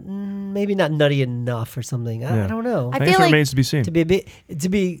not maybe not nutty enough or something. I don't know. I I guess feel it like remains to be seen. to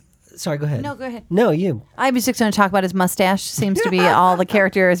be. Sorry, go ahead. No, go ahead. No, you. I was just going to talk about his mustache. Seems to be all the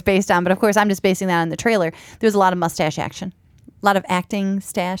character is based on, but of course, I'm just basing that on the trailer. There's a lot of mustache action, a lot of acting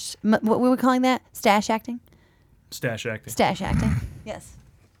stash. What were we calling that? Stash acting? Stash acting. Stash acting. Yes.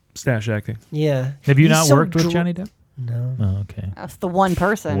 Stash acting. Yeah. Have you He's not so worked with Johnny Depp? No. Oh, okay. That's the one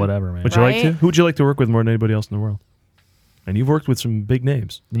person. Whatever, man. Would you like to? Right? Who would you like to work with more than anybody else in the world? And you've worked with some big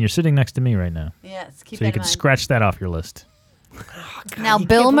names. And you're sitting next to me right now. Yes. Keep So you that can in mind. scratch that off your list. Now, you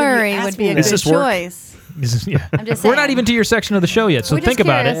Bill can't believe you Murray asked would be me a that. good Does this work? choice. Yeah. I'm just We're not saying. even to your section of the show yet, so We're just think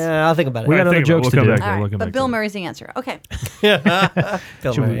about curious. it. Yeah, I'll think about it. We got All right, other think about it. jokes We'll to come do. back. All We'll right, come but back Bill to it. Murray's the answer. Okay.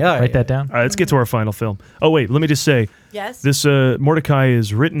 Bill Should we Murray. All right. write that down? All right, let's get to our final film. Oh, wait, let me just say. Yes. This Mordecai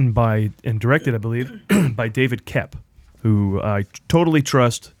is written by and directed, I believe, by David Koepp, who I totally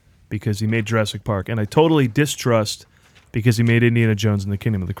trust because he made Jurassic Park, and I totally distrust because he made Indiana Jones and the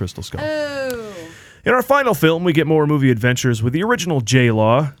Kingdom of the Crystal Skull. Oh. In our final film, we get more movie adventures with the original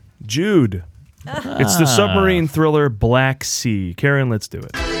J-Law, Jude. It's the submarine thriller Black Sea. Karen, let's do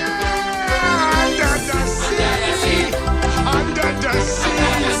it.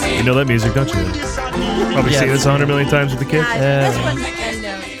 You know that music, don't you? Probably seen this 100 million times with the kids. This one I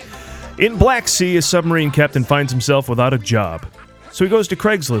know. In Black Sea, a submarine captain finds himself without a job. So he goes to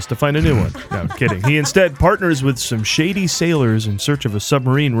Craigslist to find a new one. No, I'm kidding. He instead partners with some shady sailors in search of a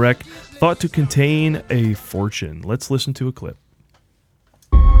submarine wreck thought to contain a fortune. Let's listen to a clip.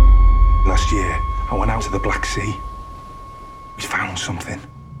 Last year, I went out to the Black Sea. We found something.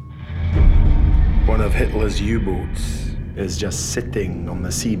 One of Hitler's U-boats is just sitting on the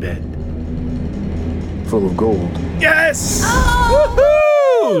seabed. Full of gold. Yes!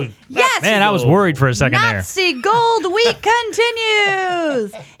 Oh! Yes! Man, I was worried for a second there. Nazi Gold Week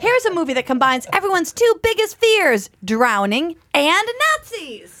continues! Here's a movie that combines everyone's two biggest fears, drowning and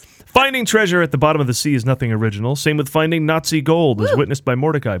Nazis. Finding treasure at the bottom of the sea is nothing original. Same with finding Nazi gold, as witnessed by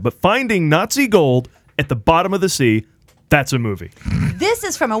Mortdecai. But finding Nazi gold at the bottom of the sea, that's a movie. This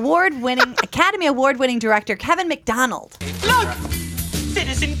is from Academy Award-winning director Kevin McDonald. Look!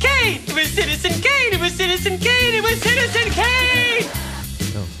 Citizen Kane! It was Citizen Kane! It was Citizen Kane! It was Citizen Kane!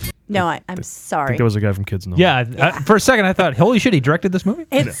 No, I'm I sorry. think that was a guy from Kids in the Hall. Yeah, for a second I thought, holy shit, he directed this movie?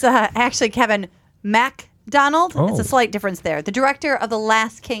 It's actually Kevin MacDonald. Oh. It's a slight difference there. The director of The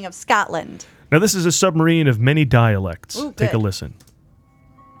Last King of Scotland. Now, this is a submarine of many dialects. Ooh, Take a good. listen.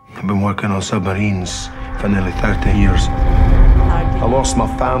 I've been working on submarines for nearly 30 years. I lost my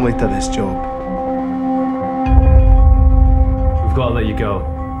family to this job. We've got to let you go.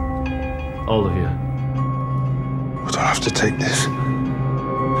 All of you. I don't have to take this.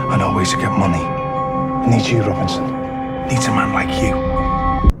 I know ways to get money. I need you, Robinson. Needs a man like you.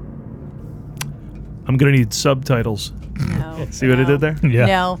 I'm going to need subtitles. No. See what I did there? Yeah.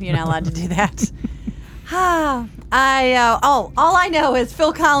 No, you're not allowed to do that. All I know is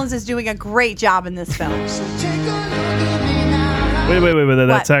Phil Collins is doing a great job in this film. Wait.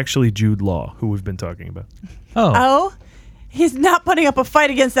 That's actually Jude Law, who we've been talking about. Oh? He's not putting up a fight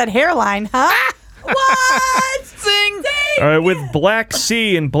against that hairline, huh? What? Sing! All right, with Black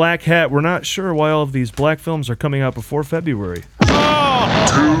Sea and Black Hat, we're not sure why all of these black films are coming out before February.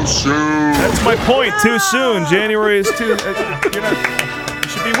 Too soon. That's my point. Too soon. January is too... you should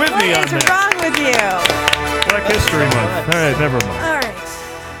be with me on What is that. wrong with you? Black History Month. All right, never mind.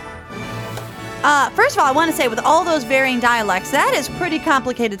 All right. First of all, I want to say with all those varying dialects, that is pretty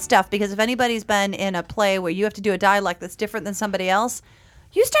complicated stuff because if anybody's been in a play where you have to do a dialect that's different than somebody else,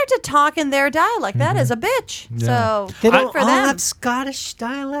 you start to talk in their dialect. That is a bitch. So They good don't for all them. have Scottish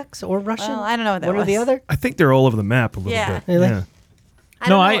dialects or Russian. Well, I don't know what that One or the was. other. I think they're all over the map a little Yeah. bit. Really? Yeah.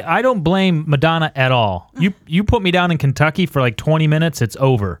 I don't blame Madonna at all. You put me down in Kentucky for like 20 minutes, it's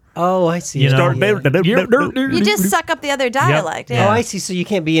over. Oh, I see. You know, You just suck up the other dialect. Yep. Yeah. Oh, I see. So you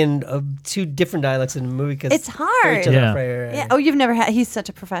can't be in two different dialects in a movie because It's hard. Yeah. Yeah. Oh, you've never had. He's such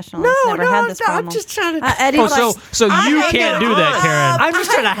a professional. He's never had this problem. I'm just trying to. Eddie's Oh, like, so you can't do that, Karen. I'm just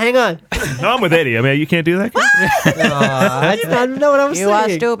trying to hang on. No, I'm with Eddie. I mean, you can't do that? That's not know what I was you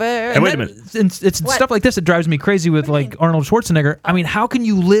saying. are stupid. Hey, wait a minute. It's stuff like this that drives me crazy with like Arnold Schwarzenegger. I mean, how can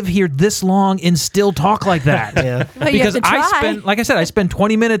you live here this long and still talk like that? Yeah. Well, you have Because to try. I spent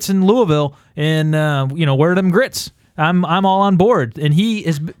 20 minutes in Louisville and where are them grits? I'm all on board. And he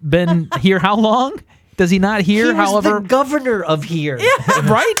has been here how long? Does he not hear? He was However, the governor of here.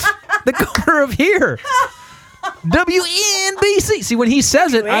 right? The governor of here. WNBC. See, when he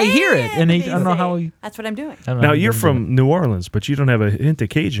says it, I hear it, and I don't know how he. That's what I'm doing. I don't know Now, how he you're does from New Orleans, but you don't have a hint of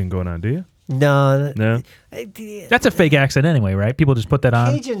Cajun going on, do you? No. No? it. That's a fake accent anyway, right? People just put that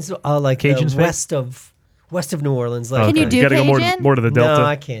on. Cajuns are like Cajun's the fake? west of New Orleans. Like, Can you do You gotta go Cajun? more to the Delta. No,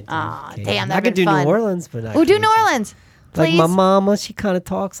 I can't. Do Aw, Cajun. damn, I that'd could been do fun. New Orleans, but I Oh, do can't. New Orleans. Like Please. my mama, she kind of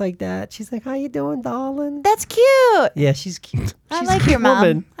talks like that. She's like, "How you doing, darling?" That's cute. Yeah, she's cute. I She's like a your good mom.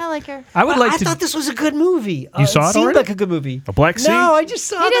 woman. I like her. I would like I to. thought this was a good movie. You saw it seemed already? like a good movie. A Black Sea? No, I just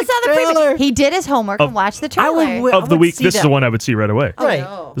saw He just saw the trailer. preview. He did his homework and watched the trailer. would- Of the would week, see this is that. the one I would see right away. Right.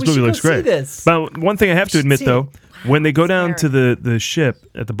 This We movie should looks go see great. this. But one thing I have to admit, see though, when they go down to scary. the ship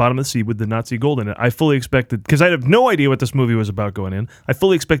at the bottom of the sea with the Nazi gold in it, I fully expected, because I had no idea what this movie was about going in, I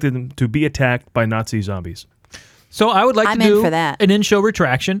fully expected them to be attacked by Nazi zombies. So I would like I'm to in do for that. an in-show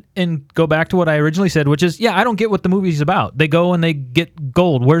retraction and go back to what I originally said, which is, I don't get what the movie's about. They go and they get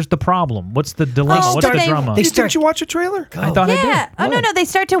gold. Where's the problem? What's the dilemma? Oh, What's the they- drama? they Didn't you watch a trailer? I thought I Yeah. did. Oh, no. They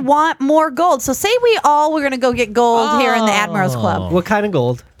start to want more gold. So say we all were going to go get gold here in the Admirals Club. What kind of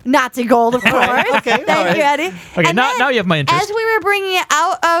gold? Nazi gold, of course. Okay, Thank all right. you, Eddie. Okay, And now you have my interest. As we were bringing it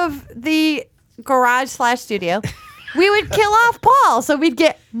out of the garage/studio, we would kill off Paul, so we'd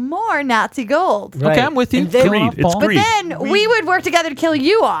get more Nazi gold. Right. Okay, I'm with you. And then- Kill off It's Paul. But Greed. then we would work together to kill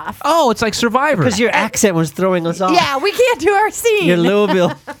you off. Oh, it's like Survivor. Because your accent was throwing us off. Yeah, we can't do our scene. Your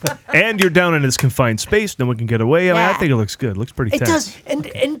Louisville. And you're down in this confined space, no one can get away. I mean, I Yeah. think it looks good. It looks pretty It tense. does.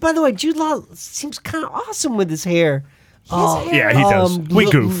 And by the way, Jude Law seems kind of awesome with his hair. Yeah, he does. We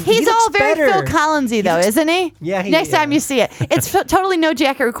goof. He's he looks all very better. Phil Collinsy, though, isn't he? Yeah, he Next is. time you see it, it's totally no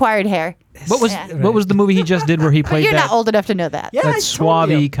jacket required hair. What was the movie he just did where he played You're that? not old enough to know that. Yeah, that I suave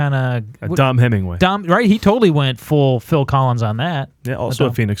told you. kind of Dom Hemingway. right? He totally went full Phil Collins on that. Yeah, also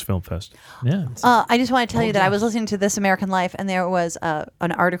at Phoenix Film Fest. Yeah. I just want to tell you that I was listening to This American Life, and there was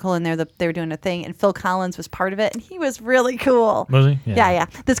an article in there that they were doing a thing, and Phil Collins was part of it, and he was really cool. Was he? Yeah.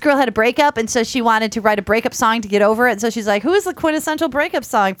 This girl had a breakup, and so she wanted to write a breakup song to get over it. And so she's like, "Who is the quintessential breakup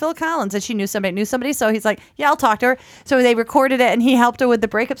song?" Phil Collins. And she knew somebody. So he's like, "Yeah, I'll talk to her." So they recorded it, and he helped her with the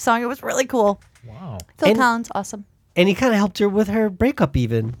breakup song. It was really cool. Wow. Phil And- Collins, awesome. And he kind of helped her with her breakup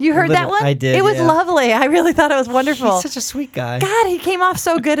even. You heard that one? I did. It was yeah. lovely. I really thought it was wonderful. He's such a sweet guy. God, he came off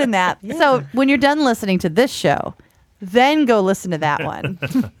so good in that. So when you're done listening to this show, then go listen to that one.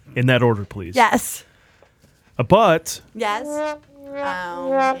 In that order, please. Yes. But Yes. Oh,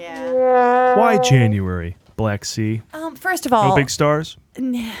 yeah. why January? Black Sea. First of all, No big stars?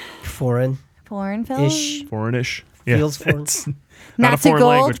 Foreign. foreign film. Ish. Foreignish. Yeah. Feels foreign. It's not a Nazi foreign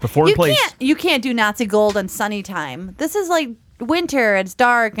gold. language, but foreign you place. You can't do Nazi gold on sunny time. This is like winter. It's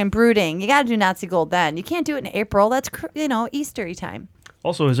dark and brooding. You got to do Nazi gold then. You can't do it in April. That's Eastery time.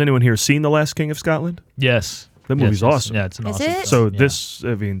 Also, has anyone here seen The Last King of Scotland? Yes. That movie's Yes. awesome. Yeah, it's an Is awesome. it? film. So Yeah. this,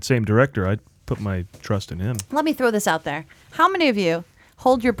 same director. I'd put my trust in him. Let me throw this out there. How many of you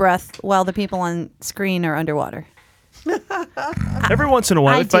hold your breath while the people on screen are underwater? Every once in a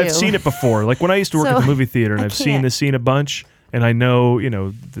while, I if I've do. seen it before, like when I used to work So, at the movie theater and I I've seen can't. this scene a bunch, and I know,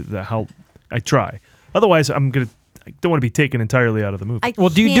 how I try. Otherwise, I don't want to be taken entirely out of the movie. Well,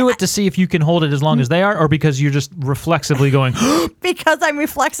 do you do it to see if you can hold it as long as they are, or because you're just reflexively going? Because I'm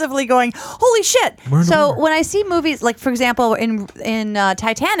reflexively going, holy shit. So when I see movies, like, for example, in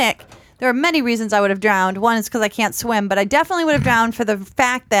Titanic, there are many reasons I would have drowned. One is because I can't swim, but I definitely would have drowned for the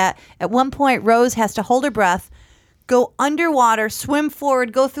fact that at one point Rose has to hold her breath, go underwater, swim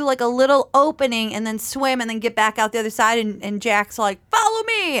forward, go through like a little opening, and then swim, and then get back out the other side, and Jack's like, follow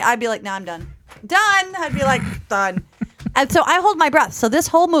me. I'd be like, no, I'm done. Done. I'd be like, done. And so I hold my breath. So this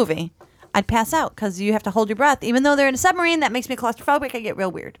whole movie, I'd pass out because you have to hold your breath. Even though they're in a submarine, that makes me claustrophobic. I get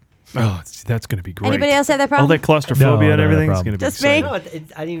real weird. Oh, that's going to be great. Anybody else have that problem? All that claustrophobia No, and no everything is going to be Just me? exciting. No,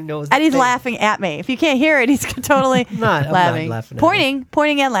 I didn't even know it was And he's thing. laughing at me. If you can't hear it, he's totally I'm not laughing at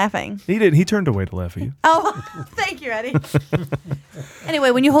pointing and laughing. He did. He turned away to laugh at you. Oh, thank you, Eddie.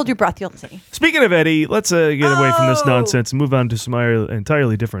 Anyway, when you hold your breath, you'll see. Speaking of Eddie, let's get away from this nonsense and move on to some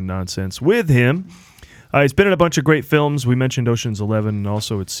entirely different nonsense. With him, he's been in a bunch of great films. We mentioned Ocean's 11 and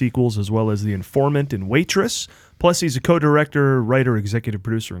also its sequels, as well as The Informant and Waitress. Plus, he's a co-director, writer, executive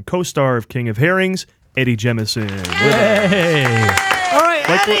producer, and co-star of King of Herrings, Eddie Jemison. Hey! All right,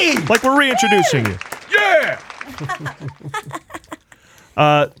 Eddie! Like we're reintroducing you. Yeah!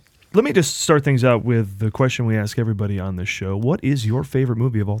 Let me just start things out with the question we ask everybody on this show. What is your favorite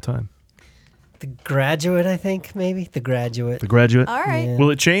movie of all time? The Graduate, I think, maybe. The Graduate. The Graduate? All right. Yeah.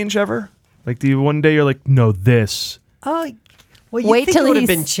 Will it change ever? Like, do you one day you're like, no, this. Oh, well, you Wait think till it would have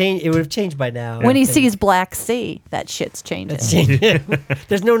he's- been changed. It would have changed by now. When he I think. sees Black Sea, that shit's changing. That's changed.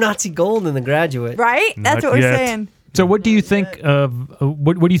 There's no Nazi gold in The Graduate. Right? That's Not what we're yet. saying. So, what do you think of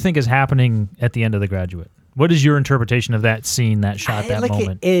what do you think is happening at the end of The Graduate? What is your interpretation of that scene, that shot, that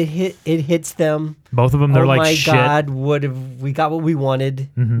moment? It hits them. Both of them, they're oh like, my shit. God, we got what we wanted.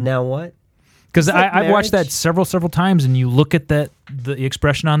 Now what? Because It's like I've watched that marriage. several times, and you look at the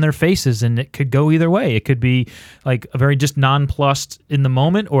expression on their faces, and it could go either way. It could be like a very just nonplussed in the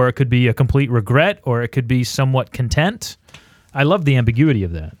moment, or it could be a complete regret, or it could be somewhat content. I love the ambiguity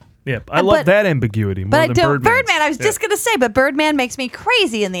of that. Yeah, I love that ambiguity more But I than don't. Birdman's. Birdman, I was just going to say, but Birdman makes me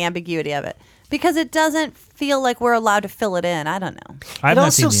crazy in the ambiguity of it because it doesn't feel like we're allowed to fill it in. I don't know. I've It not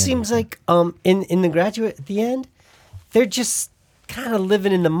also seen the end seems like in The Graduate at the end, they're just kind of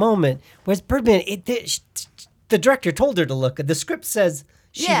living in the moment. Whereas Birdman, the director told her to look. The script says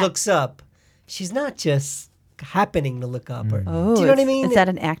she Yeah. looks up. She's not just happening to look up. Or, Oh, do you know what I mean? Is that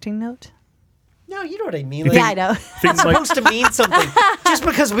an acting note? No, you know what I mean. Yeah, I know. It's supposed to mean something. Just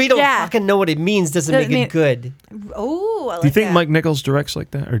because we don't Yeah. fucking know what it means doesn't Doesn't make mean- it good. Oh, I like Do you think that. Mike Nichols directs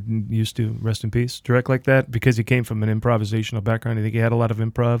like that, or used to, rest in peace, direct like that because he came from an improvisational background? Do you think he had a lot of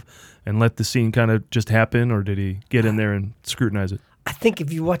improv and let the scene kind of just happen, or did he get in there and scrutinize it? I think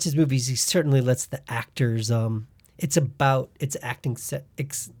if you watch his movies, he certainly lets the actors. It's acting.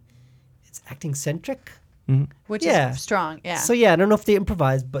 It's acting centric. Which Yeah. is strong. Yeah. So yeah, I don't know if they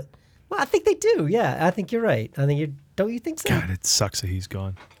improvise, but well, I think they do. Yeah, I think you're right. I think you don't. You think so? God, it sucks that he's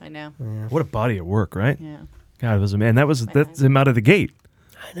gone. I know. What a body of work, right? Yeah. God, it was a man. That's him out of the gate.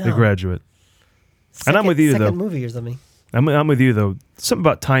 I know. The Graduate. And I'm with you, second though. movie or something. I'm with you though. Something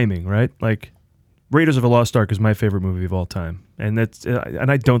about timing, right? Like Raiders of the Lost Ark is my favorite movie of all time, and that's and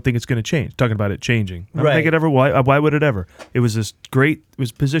I don't think it's going to change. Talking about it changing, I don't think it ever. Why would it ever? It was this great. It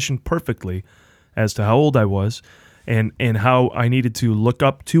was positioned perfectly as to how old I was, and how I needed to look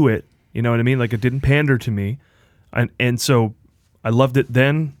up to it. You know what I mean? Like it didn't pander to me, and so I loved it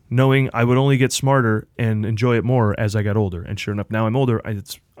then, knowing I would only get smarter and enjoy it more as I got older. And sure enough, now I'm older.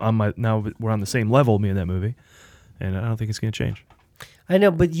 Now we're on the same level, me and that movie, and I don't think it's going to change. I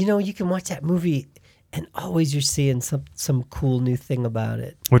know, but you can watch that movie, and always you're seeing some cool new thing about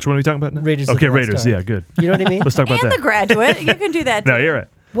it. Which one are we talking about now? Raiders of Okay, the Lost Raiders. Ark. Yeah, good. You know what I mean? Let's talk about And that. The Graduate. You can do that. No, too. you're right.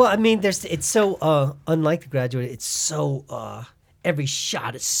 Well, I mean, it's so unlike The Graduate. It's so every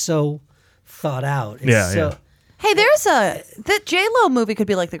shot is so thought out. It's Yeah, so, yeah. Hey, the J-Lo movie could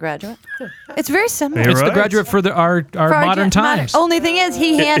be like The Graduate. It's very similar. It's The Graduate for our For our modern times. Only thing is,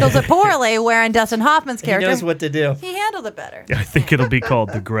 he handles it poorly, wherein Dustin Hoffman's He character, knows what to do. he handled it better. Yeah, I think it'll be called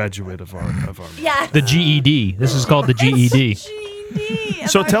The Graduate of our. Yeah. The GED. This is called the GED.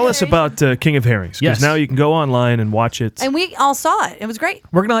 So tell us about King of Herrings, because Yes. now you can go online and watch it. And we all saw it. It was great.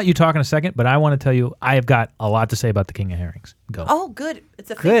 We're gonna let you talk in a second, but I want to tell you I have got a lot to say about the King of Herrings. Go. Oh, good. It's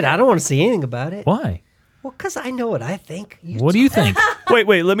a Good. I don't want to see anything about it. Why? Well, because I know what I think. What do you think?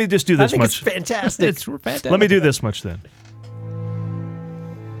 Wait, let me just do I this think much. it's fantastic. It's fantastic. Let me do this much then.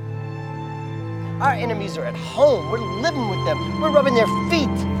 Our enemies are at home. We're living with them. We're rubbing their feet.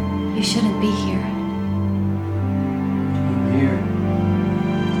 You shouldn't be here. Here.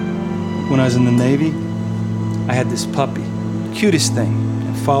 When I was in the Navy, I had this puppy, cutest thing.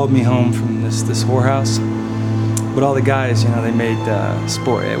 It followed me home from the this whorehouse. But all the guys, they made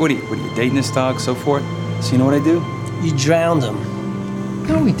sport. What are you dating this dog, so forth? So you know what I do? You drowned him.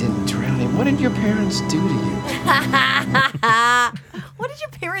 No, we didn't drown him. What did your parents do to you? What did your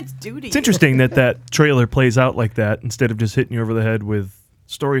parents do to you? It's interesting that trailer plays out like that instead of just hitting you over the head with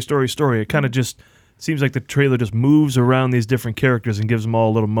story. It kind of just seems like the trailer just moves around these different characters and gives them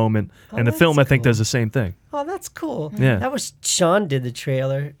all a little moment. And the film, I think, does the same thing. Oh, that's cool. Yeah. That was Sean did the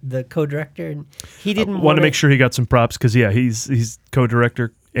trailer, the co-director, and he didn't want to make sure he got some props because, he's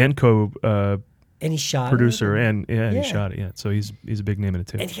co-director and and he shot producer it. and he shot it. Yeah, so he's a big name in it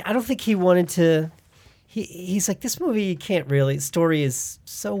too. And I don't think he wanted to. He's like, this movie you can't really. Story is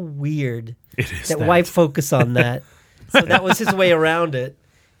so weird. It is that. Why focus on that? So that was his way around it.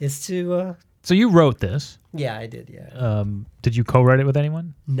 Is to. So you wrote this? Yeah, I did. Yeah. Did you co-write it with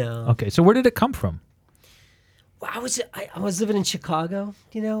anyone? No. Okay, so where did it come from? Well, I was living in Chicago,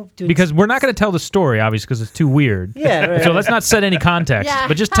 doing Because we're not going to tell the story, obviously, because it's too weird. Yeah, right. So let's not set any context. Yeah.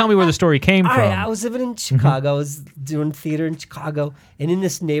 But just tell me where the story came All from. right, I was living in Chicago. I was doing theater in Chicago, and in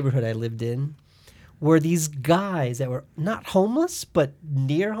this neighborhood I lived in, were these guys that were not homeless but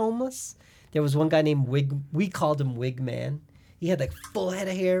near homeless. There was one guy named Wig. We called him Wig Man. He had like full head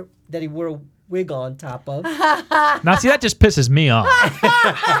of hair that he wore a wig on top of. Now, see, that just pisses me off.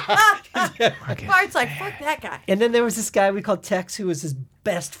 Bart's like, fuck that guy. And then there was this guy we called Tex, who was his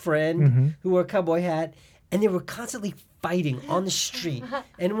best friend, who wore a cowboy hat, and they were constantly fighting on the street.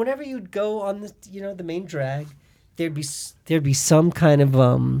 And whenever you'd go on the main drag, there'd be some kind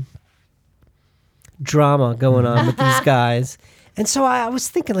of drama going on with these guys. And so I was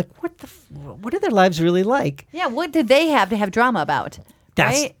thinking, like, what are their lives really like? Yeah, what did they have to have drama about?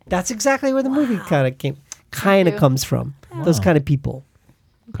 That's exactly where the movie kind of comes from. Those kind of people.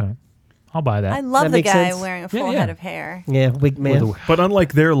 Okay. I'll buy that. I love That the makes guy sense? wearing a full head of hair. Yeah, Wig Man. But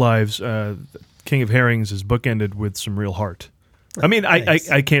unlike their lives, King of Herrings is bookended with some real heart. I mean,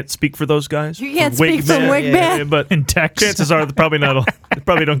 I can't speak for those guys. You can't speak for Wig Man. But chances are they probably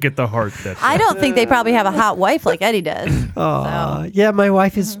don't get the heart. I don't think they probably have a hot wife like Eddie does. Oh, yeah, my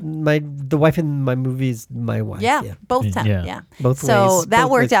wife is the wife in my movie is my wife. Yeah, both times. Yeah. Both so ways. that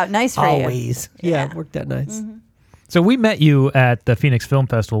Both worked ways. out nice for you. Always. Yeah, it worked out nice. So we met you at the Phoenix Film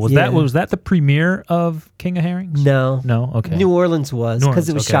Festival. Was Yeah. that the premiere of King of Herrings? No. Okay. New Orleans was, because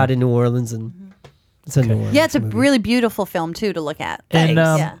it was okay. shot in New Orleans, and it's a New Orleans Yeah, it's a movie. really beautiful film too to look at. And,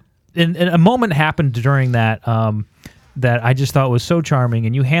 yeah. and a moment happened during that that I just thought was so charming,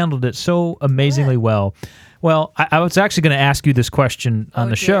 and you handled it so amazingly well. Well, I was actually going to ask you this question on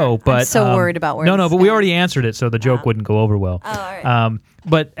the show, but I'm so worried about where no, this but is we going. already answered it, so the joke wouldn't go over well. Oh, all right.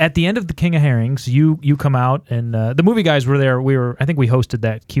 But at the end of the King of Herrings, you come out, and the movie guys were there. I think we hosted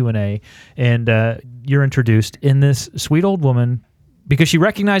that Q&A, and you're introduced in this sweet old woman because she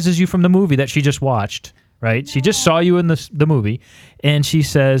recognizes you from the movie that she just watched. Right? She just saw you in the movie, and she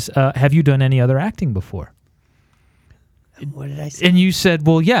says, "Have you done any other acting before?" What did I say? And you said,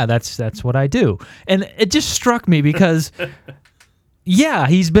 "Well, yeah, that's what I do." And it just struck me because, yeah,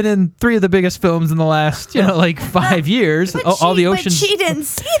 he's been in 3 of the biggest films in the last, 5 years. All the Oceans. But she didn't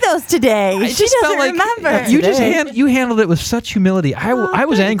see those today. I She just felt doesn't like remember. you handled it with such humility. I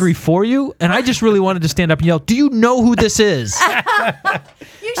was angry for you, and I just really wanted to stand up and yell, "Do you know who this is?"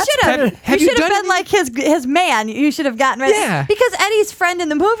 You should have. Have You you should have done been like his man. You should have gotten rid. Yeah. Because Eddie's friend in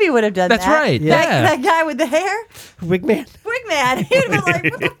the movie would have done That's that. right, yeah. That guy with the hair, Wig Man. Wig Man. He'd have been like,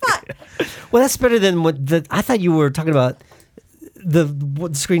 "What the fuck?" Well, that's better than I thought you were talking about.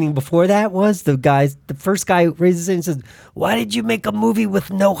 What the screening before that was the first guy raises it and says, "Why did you make a movie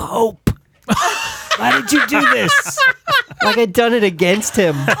with no hope? Why did you do this?" Like I'd done it against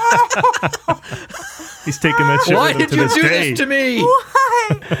him. He's taking that shit Why with him did to you this do day. this to me?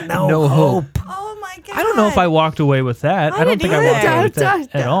 Why? No hope. Oh my god. I don't know if I walked away with that. I don't think I walked away with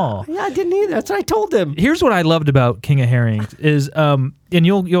that at all. Yeah, I didn't either. That's what I told him. Here's what I loved about King of Herrings is, and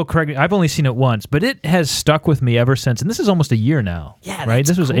you'll correct me. I've only seen it once, but it has stuck with me ever since. And this is almost a year now. Yeah, right. that's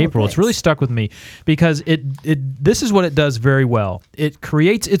This was cool. April. It's really stuck with me because this is what it does very well. It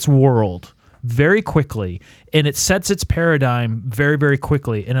creates its world very quickly, and it sets its paradigm very, very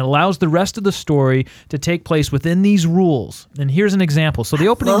quickly, and it allows the rest of the story to take place within these rules. And here's an example. So the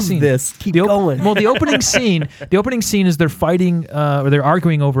opening love scene. this. Keep going. Well, the opening scene is they're fighting or they're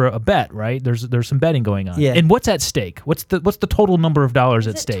arguing over a bet. Right? There's some betting going on. Yeah. And what's at stake? What's the total number of dollars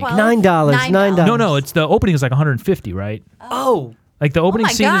at stake? $9. $9. No, it's the opening is like 150, right? Oh. Like the opening Oh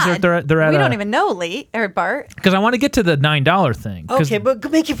my scene God. is they're at We don't even know Lee or Bart. because I want to get to the $9 thing. Okay,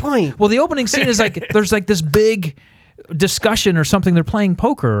 but make your point. Well, the opening scene is like there's like this big discussion or something. They're playing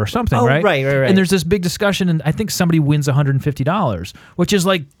poker or something, Oh, right? right. And there's this big discussion, and I think somebody wins $150, which is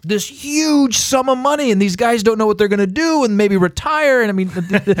like this huge sum of money, and these guys don't know what they're going to do and maybe retire. And I mean,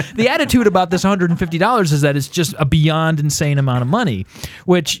 the attitude about this $150 is that it's just a beyond insane amount of money,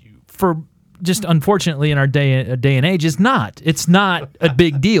 which for just unfortunately in our day and age is not. It's not a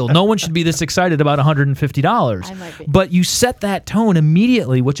big deal. No one should be this excited about $150. But you set that tone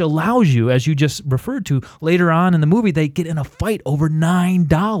immediately, which allows you, as you just referred to, later on in the movie, they get in a fight over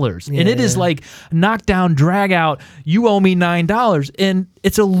 $9. And it is like knockdown, drag out, you owe me $9. And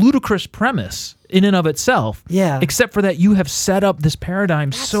it's a ludicrous premise in and of itself. Yeah. Except for that you have set up this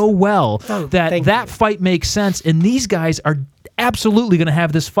paradigm so well that fight makes sense. And these guys are absolutely going to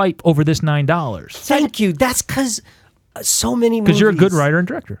have this fight over this $9. Thank you. That's because so many movies. Because you're a good writer and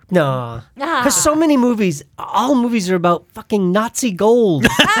director. No. Because so many movies, all movies are about fucking Nazi gold.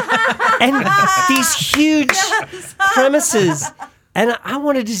 And these huge premises. And I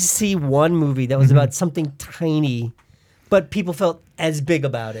wanted to see one movie that was about something tiny, but people felt as big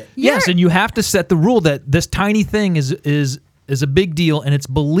about it. Yes, and you have to set the rule that this tiny thing is a big deal, and it's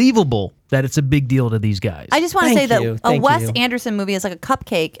believable that it's a big deal to these guys. I just want to say that a Wes Anderson movie is like a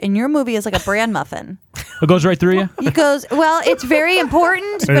cupcake, and your movie is like a bran muffin. It goes right through you? It goes, well, it's very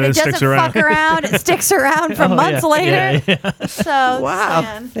important, but it doesn't fuck around. It sticks around for months later. Yeah. So,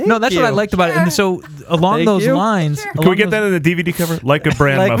 wow. No, that's what I liked about it. And so along those lines... Can we get that in the DVD cover? Like a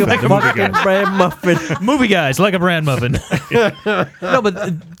bran muffin. Like a fucking bran muffin. Movie guys, like a bran muffin. No,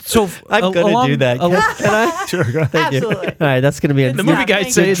 but so... I'm going to do that. Can I? Sure, go ahead. Thank you. All right, that's going to be the movie guy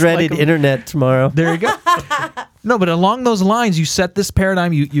says dreaded internet tomorrow. There you go. No, but along those lines, you set this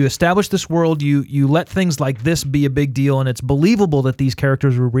paradigm, you establish this world, you let things like this be a big deal, and it's believable that these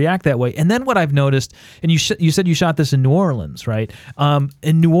characters will react that way. And then what I've noticed, and you said you shot this in New Orleans, right?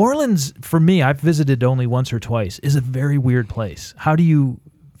 In New Orleans, for me, I've visited only once or twice, is a very weird place. How do you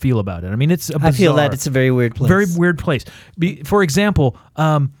feel about it? I mean, it's a bizarre, I feel that it's a very weird place. Very weird place. For example,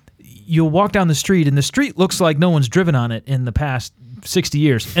 you'll walk down the street, and the street looks like no one's driven on it in the past 60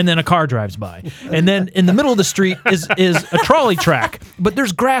 years, and then a car drives by. And then in the middle of the street is a trolley track, but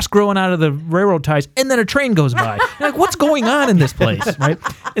there's grass growing out of the railroad ties, and then a train goes by. You're like, what's going on in this place, right?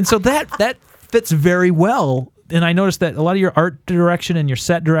 And so that fits very well. And I noticed that a lot of your art direction and your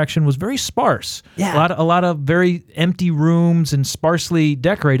set direction was very sparse. Yeah. A lot of very empty rooms and sparsely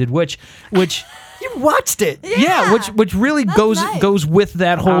decorated, which you watched it. Yeah, which really goes with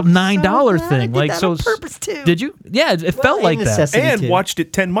that whole $9 thing. I did that on purpose too. Did you? Yeah, it felt like that. And watched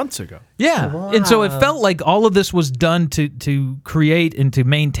it 10 months ago. Yeah, Wow. and so it felt like all of this was done to create and to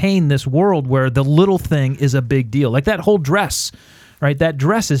maintain this world where the little thing is a big deal. Like that whole dress, right? That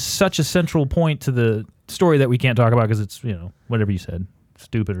dress is such a central point to the story that we can't talk about because it's, whatever you said,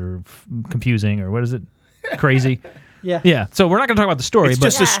 stupid or confusing or what is it? Crazy. Yeah. So we're not going to talk about the story. It's but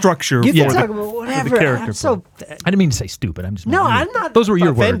just a structure. You for can the, talk about whatever. For the character. I didn't mean to say stupid. I'm just I'm not. Those were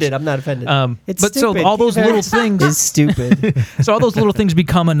your offended. words. I'm not offended. It's but stupid. so all those little things is stupid. So all those little things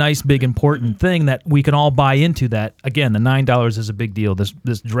become a nice, big, important thing that we can all buy into. That again, the $9 is a big deal.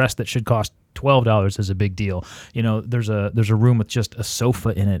 This dress that should cost $12 is a big deal. There's a room with just a sofa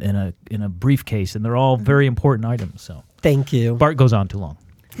in it and in a briefcase, and they're all very important items. So thank you. Bart goes on too long.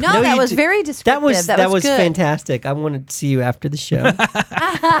 No, that was very descriptive. That was good. fantastic. I want to see you after the show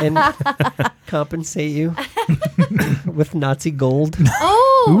and compensate you with Nazi gold.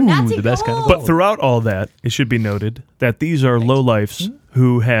 Oh, Nazi the best kind of gold. But throughout all that, it should be noted that these are lowlifes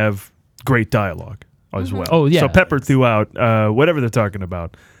who have great dialogue as well. Oh, yeah. So peppered throughout, whatever they're talking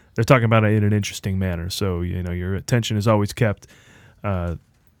about it in an interesting manner. So, your attention is always kept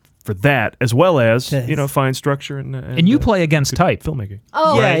for that, as well as, fine structure and you play against type filmmaking.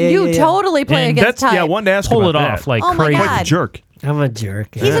 Oh, Yeah, you totally play And against type. I wanted to ask pull about it that. off like Oh my crazy. God. Quite the jerk. I'm a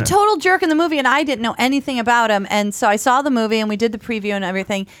jerk. He's a total jerk in the movie, and I didn't know anything about him. And so I saw the movie, and we did the preview and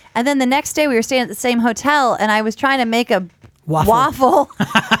everything. And then the next day, we were staying at the same hotel, and I was trying to make a waffle.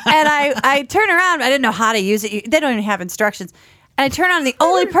 And I turn around. I didn't know how to use it. They don't even have instructions. And I turn on, the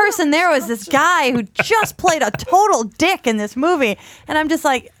only person there was this guy who just played a total dick in this movie. And I'm just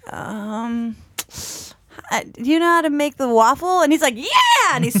like, do you know how to make the waffle? And he's like, yeah,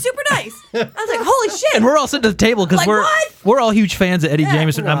 and he's super nice. I was like, holy shit. And we're all sitting at the table because we're all huge fans of Eddie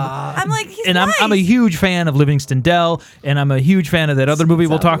Jemison. I'm like, he's and nice. I'm a huge fan of Livingston Dell, and I'm a huge fan of that other movie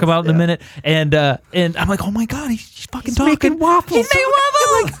we'll talk about in a minute. And I'm like, oh my god, he's fucking talking making waffles. He's making waffles.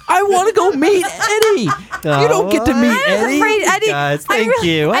 Like, I want to go meet Eddie. You don't get to meet I was Eddie. afraid Eddie. Guys, thank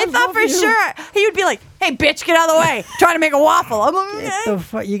you. I thought for sure he would be like, Hey, bitch, get out of the way. Trying to make a waffle. I'm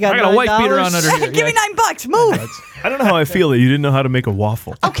like, You got I got a wife beater on under here. Give me $9. Move. I don't know how I feel that you didn't know how to make a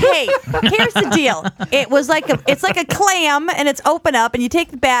waffle. Okay, here's the deal. It was it's like a clam, and it's open up, and you take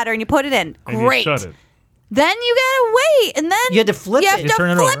the batter and you put it in. And you Great. shut it. Then you gotta wait, and then You had to flip you it. have You to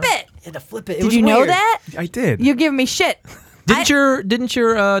turn it flip over. it. You had to flip it. It Did was you know weird. that? I did. You're giving me shit. Didn't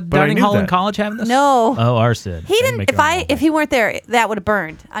your dining knew hall in that. college have this? No. Oh, ours did. He didn't. If he weren't there, that would have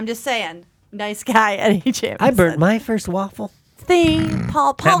burned. I'm just saying. Nice guy at Jemison. I burnt my first waffle. Thing,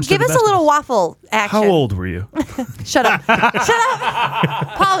 Paul, Happens to give the us a best little of us. waffle action. How old were you? Shut up. Shut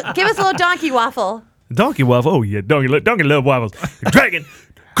up. Paul, give us a little donkey waffle. Donkey waffle. Oh, yeah. Donkey love waffles. Dragon,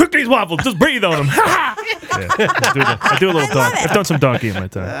 cook these waffles. Just breathe on them. I do a little donkey. I've done some donkey in my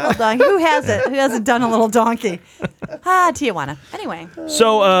time. Little donkey. Who hasn't? Who hasn't done a little donkey? Tijuana. Anyway.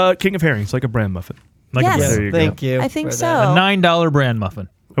 So, King of Herrings, like a bran muffin. Like Yes. There you Thank go. you. I think for so. that. a $9 bran muffin.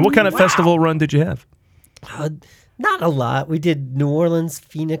 And what kind of festival run did you have? Not a lot. We did New Orleans,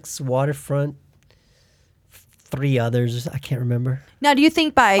 Phoenix, Waterfront, 3 others. I can't remember. Now, do you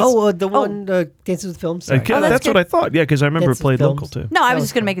think by... The one Dances with Films. Sorry. Okay, Oh, that's that's what good. I thought. Yeah, because I remember it That's played films. local, too. No, I was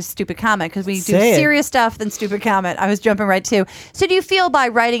just going to make a stupid comment because we do Say it. serious stuff, then stupid comment. I was jumping right to. So do you feel by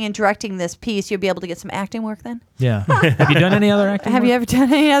writing and directing this piece, you'll be able to get some acting work then? Yeah. Have you done any other acting? Have you ever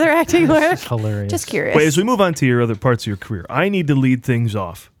done any other acting work? Hilarious. Just curious. Wait, as we move on to your other parts of your career, I need to lead things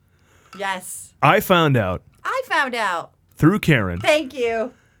off. Yes. I found out I found out. through Karen Thank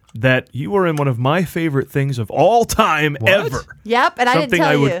you. that you were in one of my favorite things of all time ever. Yep, and I didn't Something tell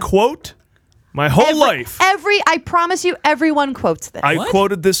I you. would quote my whole life. I promise you, everyone quotes this. I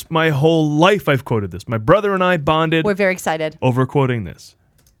quoted this my whole life. I've quoted this. My brother and I bonded We're very excited. over quoting this.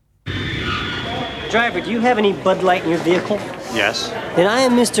 Driver, do you have any Bud Light in your vehicle? Yes. Then I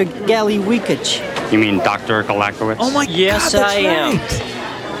am Mr. Gallywikich. You mean Dr. Galakowicz? Oh my yes, God, I am.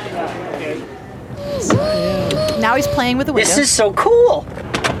 Now he's playing with the window. This is so cool.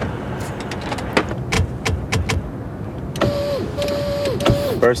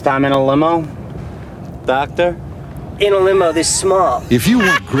 First time in a limo? Doctor? In a limo this small. If you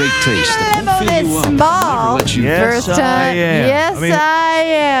want great taste, then we'll fill you up. Small. Never let you Yes, First time. I am. Yes, I mean, I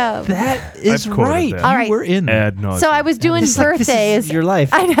am. That is I've quoted right. that. All You right. were in there. Ad nauseam. So I was doing It's like, this is birthdays. your life.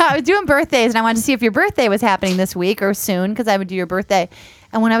 I know. I was doing birthdays, and I wanted to see if your birthday was happening this week or soon, because I would do your birthday.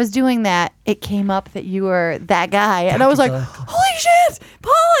 And when I was doing that, it came up that you were that guy, and I was like, "Holy shit,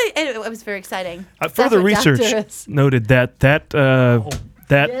 Paulie!" And it was very exciting. Further That's what research doctor is. noted that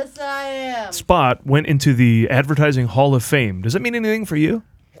Yes, I am. spot went into the Advertising Hall of Fame. Does that mean anything for you?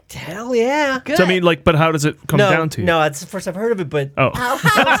 Hell yeah. Good. So I mean, but how does it come no, down to you? No, it's the first I've heard of it, but Oh.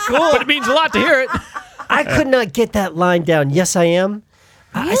 But it means a lot to hear it. I could not get that line down. Yes, I am.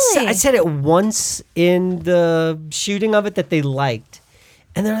 Really? I said it once in the shooting of it that they liked.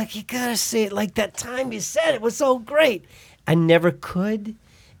 And they're like, you gotta say it like that time you said it was so great. I never could.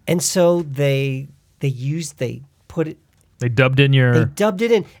 And so they put it, They dubbed in your. they dubbed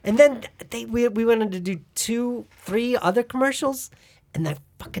it in. And then we went on to do 2-3 other commercials, and I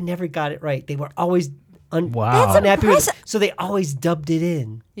fucking never got it right. They were always Wow. That's unhappy with it. impressive. So they always dubbed it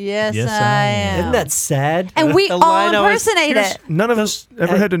in. Yes, Yes, I I am. Isn't that sad? And we The all line I was- impersonate it. None of us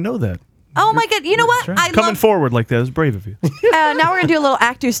ever had to know that. Oh my god! You know what? I Coming love. forward like that is brave of you. Now we're gonna do a little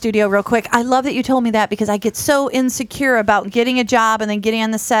actor studio real quick. I love that you told me that because I get so insecure about getting a job and then getting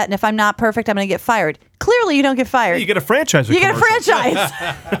on the set, and if I'm not perfect, I'm gonna get fired. Clearly, you don't get fired. You get a franchise. You get a franchise.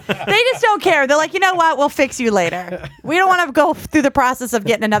 They just don't care. They're like, you know what? We'll fix you later. We don't want to go through the process of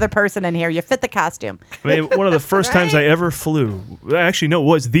getting another person in here. You fit the costume. I mean, one of the first times I ever flew. Actually, no, it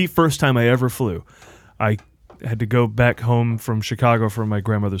was the first time I ever flew. I had to go back home from Chicago for my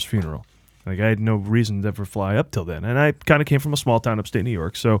grandmother's funeral. Like, I had no reason to ever fly up till then. And I kind of came from a small town upstate New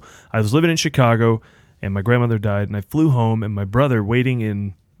York. So I was living in Chicago, and my grandmother died, and I flew home, and my brother waiting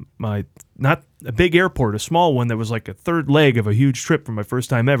in my, not a big airport, a small one that was like a third leg of a huge trip for my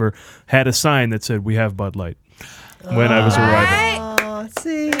first time ever, had a sign that said, "We have Bud Light," when I was arriving. Oh,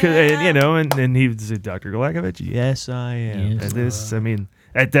 see? And, you know, and he said, "Dr. Galakowicz, yes, I am." Yes. And this, I mean,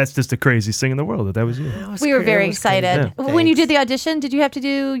 that's just the craziest thing in the world that was you. We were very excited. Yeah. When you did the audition, did you have to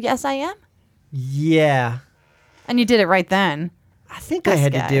do Yes, I Am? Yeah. And you did it right then. I think I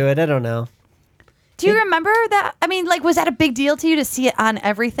had to do it. I don't know. Do you remember that? I mean, like, was that a big deal to you to see it on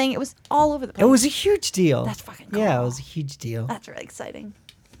everything? It was all over the place. It was a huge deal. That's fucking cool. Yeah, it was a huge deal. That's really exciting.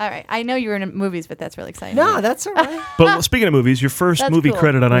 All right. I know you were in movies, but that's really exciting. No, that's all right. But speaking of movies, your first That's movie cool.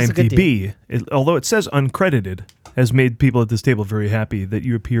 credit on It was a good IMDb, although it says uncredited, has made people at this table very happy that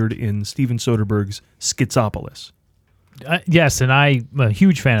you appeared in Steven Soderbergh's Schizopolis. Yes, and I'm a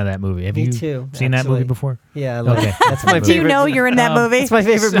huge fan of that movie. Have Me you too, seen that movie actually. before? Yeah, I love Okay. it. That's my favorite. Do you know you're in that movie? It's my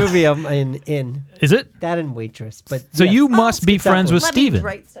favorite movie I'm in. Is it? That and Waitress. But So yes. you must be friends with Let me Steven.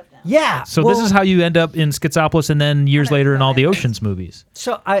 write stuff down. Yeah. So well, this is how you end up in Schizopolis and then years later in all the Oceans movies.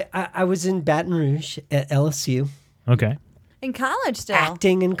 So I was in Baton Rouge at LSU. Okay. In college still.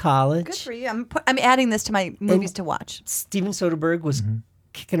 Acting in college. Good for you. I'm adding this to my movies to watch. Steven Soderbergh was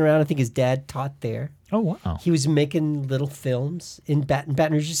kicking around. I think his dad taught there. Oh, wow. He was making little films in Baton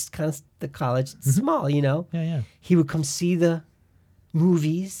Rouge, just kind of the college. It's small, you know. Yeah, yeah. He would come see the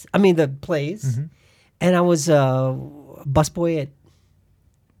the plays. And I was a busboy at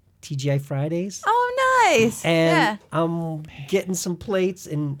TGI Fridays. Oh, nice. And I'm getting some plates,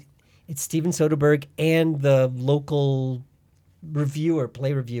 and it's Steven Soderbergh and the local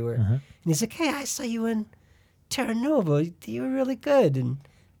play reviewer. And he's like, hey, I saw you in Terra Nova. You were really good. And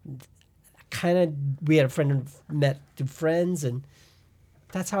we had a friend who met through friends, and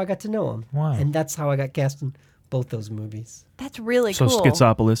that's how I got to know him. Wow. And that's how I got cast in both those movies. That's really So cool.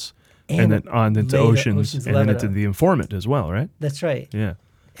 Schizopolis, and then on into later, Oceans, Ocean's and then 11 into up. The Informant as well, right? That's right. Yeah.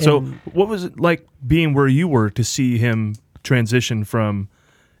 So And- what was it like being where you were to see him transition from,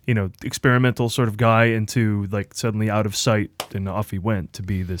 experimental sort of guy into like suddenly out of sight and off he went to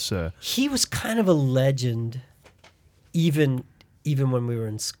be this. He was kind of a legend, even when we were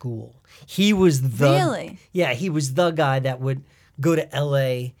in school. He was the Really? Yeah, he was the guy that would go to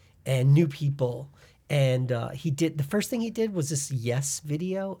LA and knew people. And the first thing he did was this Yes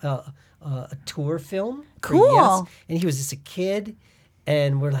video, a tour film. for Cool. Yes. And he was just a kid,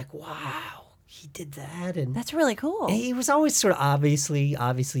 and we're like, wow, he did that. And That's really cool. he was always sort of obviously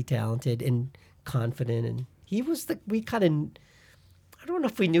talented and confident, and he was I don't know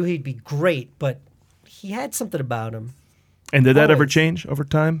if we knew he'd be great, but he had something about him. And did that ever Always. change over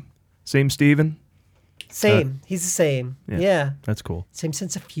time? Same Steven? Same. He's the same. Yeah. That's cool. Same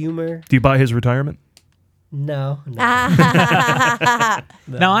sense of humor. Do you buy his retirement? No. Now,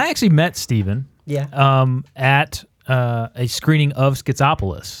 I actually met Steven at a screening of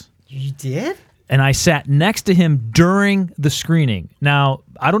Schizopolis. You did? And I sat next to him during the screening. Now,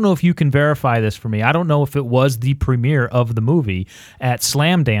 I don't know if you can verify this for me. I don't know if it was the premiere of the movie at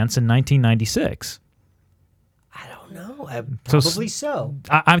Slam Dance in 1996. No, probably so.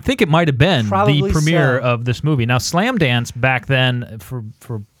 I think it might have been Probably the premiere so. of this movie. Now, Slam Dance back then, for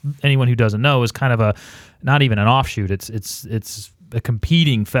anyone who doesn't know, is kind of not even an offshoot. It's a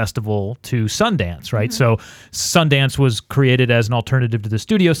competing festival to Sundance, right? So Sundance was created as an alternative to the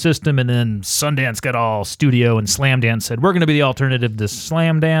studio system, and then Sundance got all studio, and Slam Dance said, we're going to be the alternative to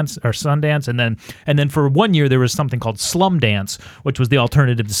Slam Dance or Sundance. And then for 1 year, there was something called Slum Dance, which was the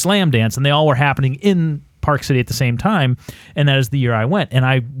alternative to Slam Dance, and they all were happening in Park City at the same time. And that is the year I went. And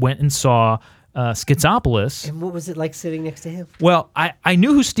I went and saw Schizopolis. And what was it like sitting next to him? Well, I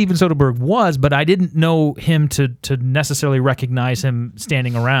knew who Steven Soderbergh was, but I didn't know him to necessarily recognize him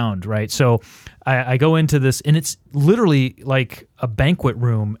standing around, right? So I go into this, and it's literally like a banquet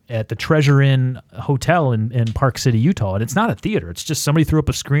room at the Treasure Inn Hotel in Park City, Utah. And it's not a theater. It's just somebody threw up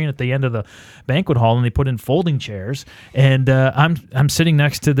a screen at the end of the banquet hall, and they put in folding chairs. And I'm sitting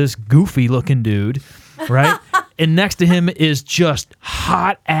next to this goofy-looking dude, right? And next to him is just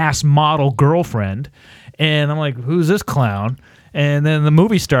hot-ass model girlfriend. And I'm like, who's this clown? And then the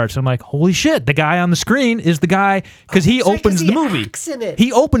movie starts. I'm like, holy shit, the guy on the screen is the guy, because he opens the movie.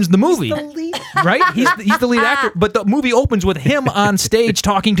 He opens the movie. He's the lead. Right? He's the lead actor. But the movie opens with him on stage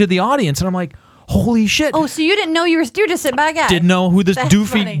talking to the audience. And I'm like, holy shit. Oh, so you didn't know you're just sitting by a guy. Didn't know who this That's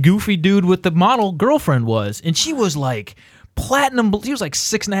funny. goofy dude with the model girlfriend was. And she was like platinum. She was like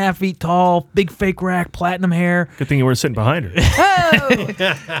 6.5 feet tall, big fake rack, platinum hair. Good thing you weren't sitting behind her. Oh.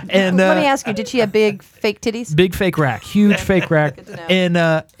 And Let me ask you, did she have big fake titties? big fake rack, huge fake rack. Good to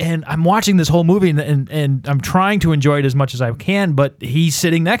know. And I'm watching this whole movie, and I'm trying to enjoy it as much as I can, but he's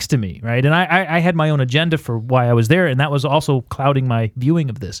sitting next to me, right? And I had my own agenda for why I was there, and that was also clouding my viewing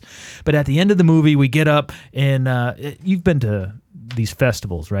of this. But at the end of the movie, we get up, and you've been to these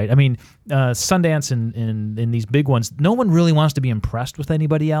festivals, right? I mean, Sundance and these big ones, no one really wants to be impressed with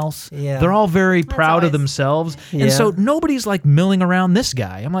anybody else. Yeah. They're all very proud of themselves. Yeah. And so nobody's like milling around this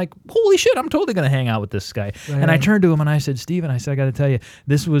guy. I'm like, holy shit, I'm totally going to hang out with this guy. And I turned to him and I said, Steven, I got to tell you,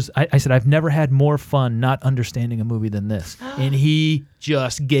 I said, I've never had more fun not understanding a movie than this. And he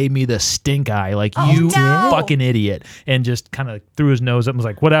just gave me the stink eye, like, you fucking idiot. And just kind of threw his nose up and was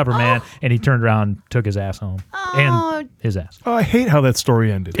like, whatever, man. And he turned around and took his ass home. And his ass. Oh, I hate how that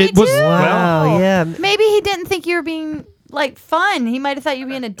story ended. It was, Wow, yeah. Maybe he didn't think you were being like fun. He might have thought you were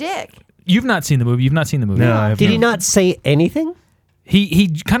being a dick. You've not seen the movie. No, I have Did he not. not say anything? he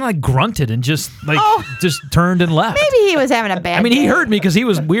kind of like grunted and just turned and left. Maybe he was having a bad I mean, he day. heard me because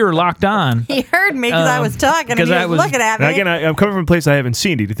we were locked on. He heard me because I was talking and he was looking at me. Again, I'm coming from a place I haven't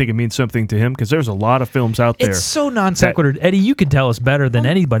seen. Do you think it means something to him? Because there's a lot of films out there. It's so non sequitur. Eddie, you could tell us better than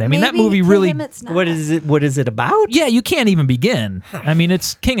anybody. I mean, that movie really. What is it? What is it about? Yeah, you can't even begin. I mean,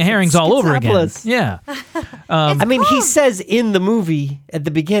 it's King of Herrings all over again. Schizopolis. Yeah. I mean, he says in the movie at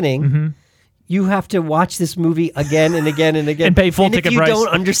the beginning, you have to watch this movie again and again and again. And pay full ticket price. If you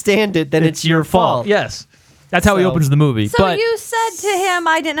don't understand it, then it's your fault. Yes. That's how he opens the movie. So but you said to him,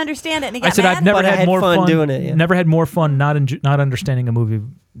 I didn't understand it, and he got I said, mad? I've never had more fun doing it. Yeah. Never had more fun not understanding a movie.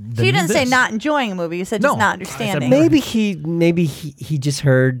 So you didn't say this. not enjoying a movie. You said just not understanding. Maybe he just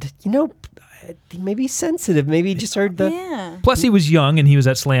heard, maybe he's sensitive. Maybe he just heard the. Yeah. Plus, he was young and he was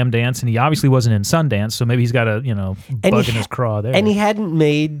at Slam Dance, and he obviously wasn't in Sundance, so maybe he's got a bug in his craw there. And he hadn't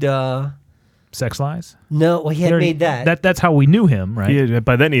made. Sex Lies? No, well, he had made that. That's how we knew him, right?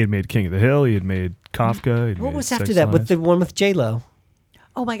 By then, he had made King of the Hill. He had made Kafka. He'd What made was after Sex that? Lies. With the one with J-Lo?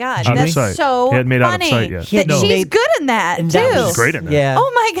 Oh my God, Out of that's Sight. so He hadn't made Out of funny. Sight yet. That she's good in that and too. that She's great in that. Yeah.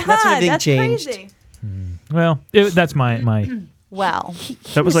 Oh my God, That's when everything that's changed. crazy. Well, that's my. Well,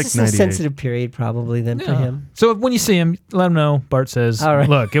 That was like This is a 98. sensitive period probably then for him. So when you see him, let him know. Bart says, All right.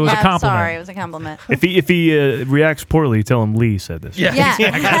 "Look, it was a Yeah, compliment." Sorry, it was a compliment. If he reacts poorly, tell him Lee said this.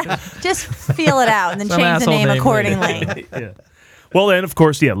 Yeah, just feel it out and then Some change the asshole name name accordingly. Yeah. Well, and of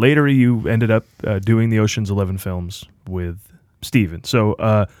course, later you ended up doing the Ocean's 11 films with Steven. So,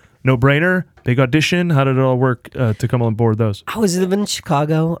 no brainer, big audition. How did it all work to come on board those? I was living in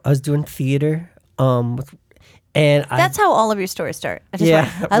Chicago. I was doing theater. And That's how all of your stories start. I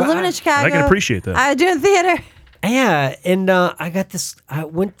was living in Chicago. I can appreciate that. I was doing theater. Yeah, and I got this. I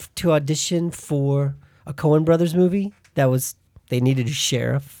went to audition for a Coen Brothers movie. They needed a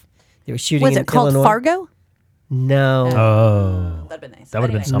sheriff. They were shooting. Was in it called Illinois. Fargo? No. Oh, that'd been nice. That would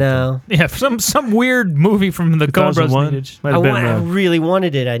have been something. No. Yeah, some weird movie from the Coen Brothers. 2001? Needed. Might have been, I really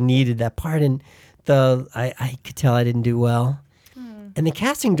wanted it. I needed that part, and I could tell I didn't do well. And the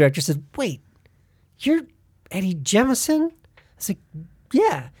casting director said, "Wait, you're Eddie Jemison?" I was like,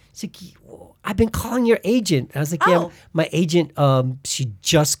 "Yeah." He's like, "I've been calling your agent." I was like, "Yeah, my agent. She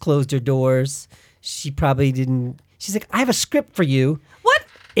just closed her doors. She probably didn't." She's like, "I have a script for you." What?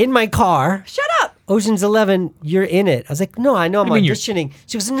 In my car. Shut up. Ocean's 11. You're in it. I was like, "No, I know I'm What do you mean auditioning."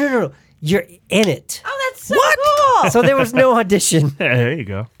 She goes, "No. You're in it." Oh, that's so cool. So there was no audition. Yeah, there you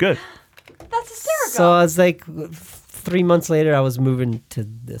go. Good. That's hysterical. So I was like, 3 months later, I was moving to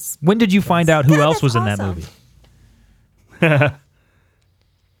this. When did you find out who God, else that's was in that awesome. movie?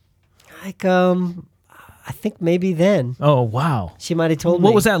 Like, I think maybe then. Oh wow! She might have told me.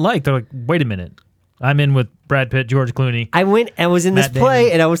 What was that like? They're like, "Wait a minute, I'm in with Brad Pitt, George Clooney." I went and was in Matt this play,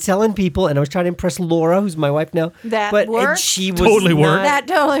 Damon. and I was telling people, and I was trying to impress Laura, who's my wife now. That and worked? she was Totally worked. That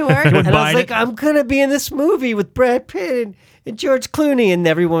totally worked. And I was buying like, it. I'm gonna be in this movie with Brad Pitt and George Clooney, and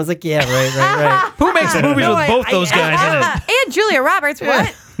everyone was like, "Yeah, right." Who makes movies with both those guys in and Julia Roberts.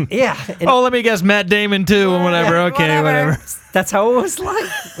 What? Yeah. it? Oh, let me guess, Matt Damon too, or whatever. Okay, whatever. That's how it was like.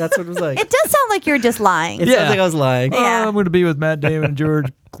 That's what it was like. It does sound like you're just lying. It sounds like I was lying. Yeah. Oh, I'm going to be with Matt Damon and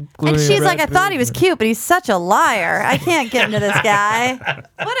George Clooney. And she's Brad like, I Pitt. thought he was cute, but he's such a liar. I can't get into this guy.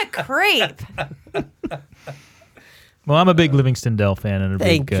 What a creep. Well, I'm a big Livingston Dell fan, and a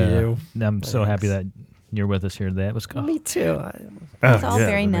Thank big. you. I'm so happy that you're with us here today. That was cool. Me too. It's all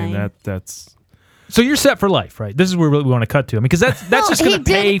very nice. That's. So you're set for life, right? This is where we want to cut to. I mean, because that's Well, just going he to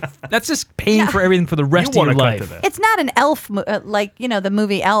pay. did- That's just paying for everything for the rest of your wanna cut life. to that. It's not an Elf, like, the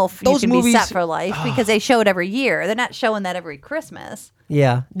movie Elf. Those you can movies- be set for life because they show it every year. They're not showing that every Christmas.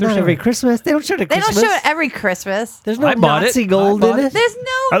 Yeah. Not every Christmas. They don't show it at They Christmas. don't show it every Christmas. There's no I bought Nazi it. gold I in bought it. There's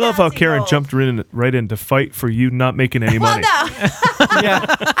no. I love how Nazi Karen gold. jumped right in to fight for you not making any Well, money. no. Yeah.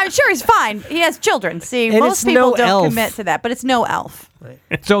 I'm sure he's fine. He has children. See, And most it's people no don't Elf. commit to that, but it's no Elf.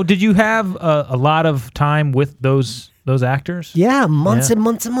 So did you have a lot of time with those actors? Yeah, months Yeah. and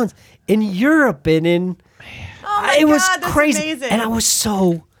months and months in Europe and in. Oh my it was God, that's crazy, amazing. and I was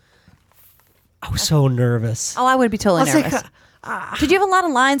so nervous. Oh, I would be totally I was like, nervous. Did you have a lot of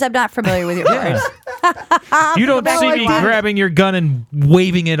lines? I'm not familiar with your parts. You don't No, see I me didn't. grabbing your gun and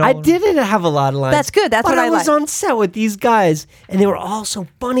waving it all. I didn't have a lot of lines. That's good. That's but what I was like. on set with these guys, and they were all so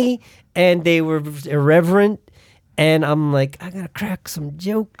funny, and they were irreverent. And I'm like, I gotta crack some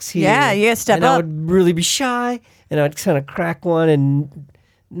jokes here. Yeah, you gotta step and up. I would really be shy, and I'd kind of crack one, and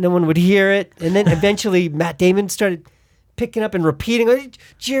no one would hear it. And then eventually, Matt Damon started picking up and repeating,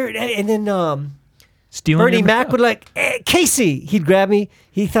 "Jared," and then Stealing Bernie your- Mac would like, Casey. He'd grab me.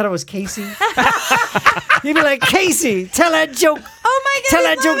 He thought I was Casey. He'd be like, Casey, tell that joke. Oh my God. Tell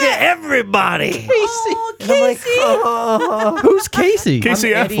that joke to everybody. Casey. Oh, And I'm like, Casey. Who's Casey?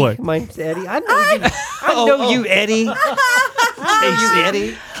 Casey I'm Eddie. Affleck. My name's Eddie. I know you, Eddie. I know you,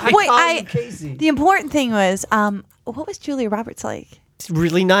 Eddie. Call you Casey. The important thing was, what was Julia Roberts like? It's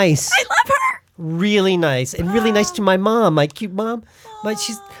really nice. I love her. Really nice. And really nice to my mom, my cute mom.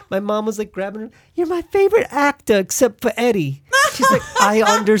 My mom was like grabbing her. You're my favorite actor except for Eddie. She's like, I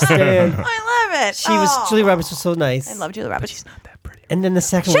understand. I love it. Julia Roberts was so nice. I love Julia Roberts. She's not that pretty. And then the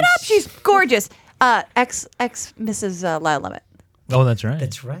second Shut one. up. She's gorgeous. Ex Mrs. Lyle Lovett. Oh, that's right.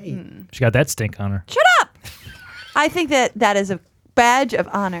 That's right. She got that stink on her. Shut up. I think that is a badge of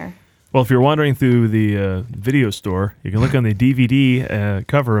honor. Well, if you're wandering through the video store, you can look on the DVD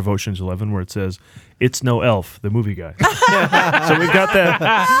cover of Ocean's 11 where it says, "It's no elf, the movie guy." So we've got that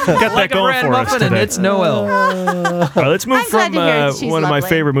Like a going bread for us muffin and today. it's no elf. All right, let's move I'm glad from to hear that she's one of my lovely.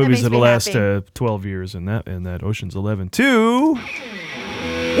 favorite That movies makes of the me last happy. 12 years in that Ocean's 11 to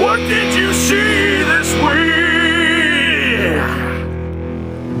What did you see this week?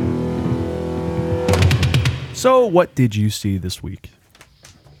 So what did you see this week?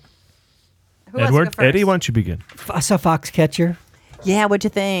 Who wants to go Edward, first? Eddie, why don't you begin? I saw Foxcatcher, Yeah, what'd you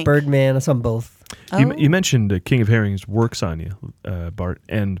think? Birdman. I saw them both. You mentioned King of Herrings works on you, Bart,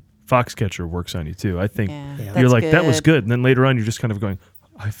 and Foxcatcher works on you too. I think Yeah, you're that's like, that was good. good. And then later on, you're just kind of going,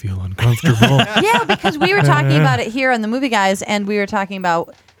 I feel uncomfortable. Yeah, because we were talking about it here on the Movie Guys, and we were talking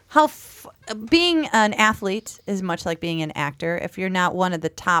about how being an athlete is much like being an actor. If you're not one of the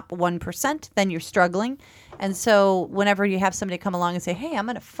top 1%, then you're struggling. And so whenever you have somebody come along and say, hey, I'm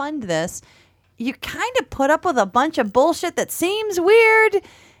going to fund this, you kind of put up with a bunch of bullshit that seems weird.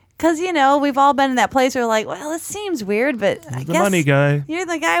 Because, we've all been in that place where we're like, well, it seems weird, but I the guess money guy. you're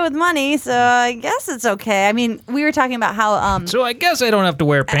the guy with money, so I guess it's okay. I mean, we were talking about how... So I guess I don't have to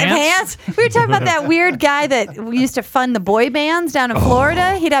wear pants. We were talking about that weird guy that used to fund the boy bands down in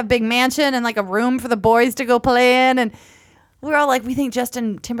Florida. He'd have a big mansion and like a room for the boys to go play in. And we were all like, we think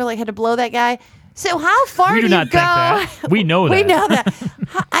Justin Timberlake had to blow that guy. So how far We do do you not go? think that. We know that. We know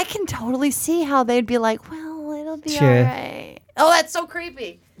that. I can totally see how they'd be like, well, it'll be Sure. all right. Oh, that's so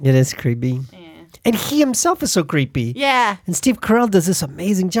creepy. It is creepy. And he himself is so creepy. Yeah. And Steve Carell does this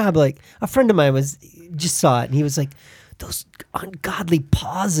amazing job. Like, a friend of mine just saw it, and he was like, those ungodly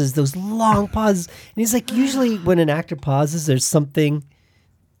pauses, those long pauses. And he's like, usually when an actor pauses, there's something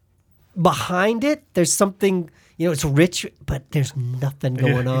behind it. There's something, it's rich, but there's nothing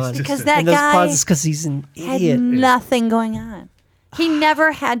going on. Because that and those guy pauses, because he's an had idiot. nothing going on. He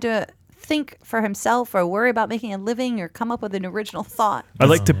never had to think for himself or worry about making a living or come up with an original thought. I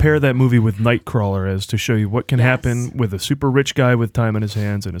like to pair that movie with Nightcrawler as to show you what can happen with a super rich guy with time in his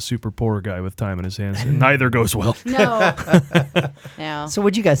hands and a super poor guy with time in his hands. And neither goes well. No. No. So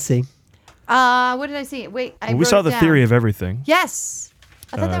what'd you guys see? What did I see? Wait, I Well, we wrote saw it The down. Theory of Everything. Yes.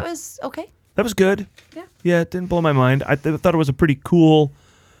 I thought that was okay. That was good. Yeah. Yeah, it didn't blow my mind. I thought it was a pretty cool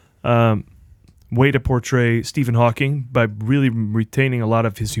way to portray Stephen Hawking by really retaining a lot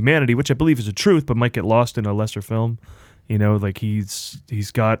of his humanity, which I believe is a truth, but might get lost in a lesser film. Like he's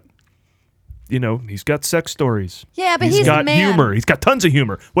got sex stories. Yeah, but he's he's got a man. humor. He's got tons of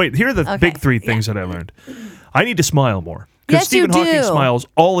humor. Wait, here are the Okay. big three things that I learned. I need to smile more. Because Yes, you Stephen Hawking do. smiles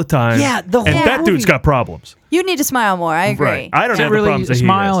all the time. Yeah, the and whole that movie. dude's got problems. You need to smile more. I agree. Right. I don't Is it have the really problems a that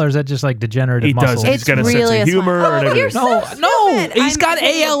smile, he or is that just like degenerative He muscles? does. He's got a sense really of a humor smile. and Oh, you're everything. No, stupid. he's got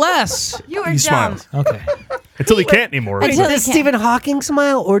ALS. You are He dumb. smiles. Okay. Until he can't anymore. Until Did he Stephen Hawking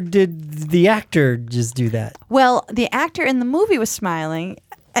smile, or did the actor just do that? Well, the actor in the movie was smiling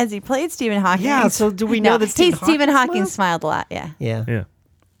as he played Stephen Hawking. Yeah, so do we know that Stephen Stephen Hawking Hawking smiled a lot? Yeah. Yeah. Yeah.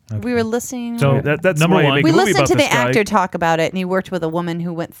 We were listening. So that's Number why you one. make we a movie listened about to the this guy. actor talk about it, and he worked with a woman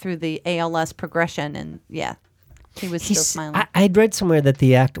who went through the ALS progression, and yeah, he was still smiling. I had read somewhere that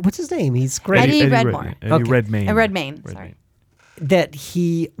the actor, what's his name? He's great. Eddie Redmayne. Eddie Okay. Redmayne. Redmayne. Sorry. That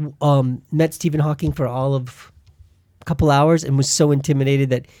he met Stephen Hawking for all of a couple hours and was so intimidated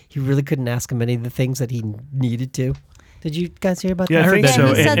that he really couldn't ask him any of the things that he needed to. Did you guys hear about Yeah, that? I think Yeah, so.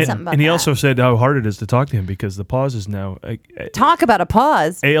 he said and something about and he that. also said how hard it is to talk to him because the pauses now. Talk about a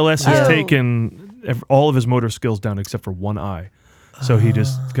pause. ALS has Oh. taken all of his motor skills down except for one eye. So he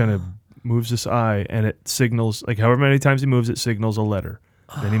just kind of moves this eye and it signals, like however many times he moves, it signals a letter.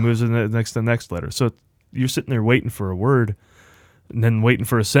 Then he moves to the next letter. So you're sitting there waiting for a word and then waiting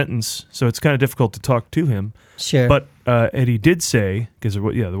for a sentence. So it's kind of difficult to talk to him. Sure. But Eddie did say, because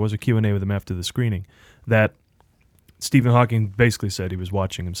there was a Q&A with him after the screening, that Stephen Hawking basically said he was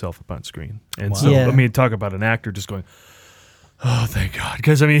watching himself up on screen. And so, Yeah. I mean, talk about an actor just going, Oh, thank God!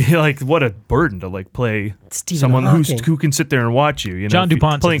 Because I mean, like, what a burden to like play Stephen someone Hawking. who can sit there and watch you. You know, John if you-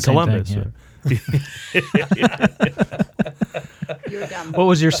 DuPont playing said the same Columbus. thing, What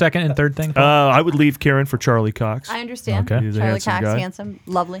was your second and third thing? Paul? I would leave Karen for Charlie Cox. I understand. Okay. He's a Charlie handsome Cox, guy. handsome,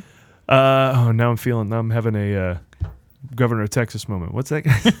 lovely. Now I'm having a Governor of Texas moment. What's that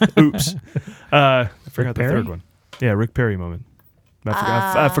guy? Oops. I forgot the Perry? third one. Yeah, Rick Perry moment.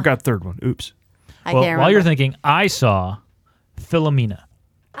 I forgot the third one. Oops. I well, can't while you're remember. thinking, I saw Philomena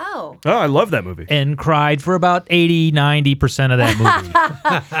Oh. Oh, I love that movie. and cried for about 80-90% of that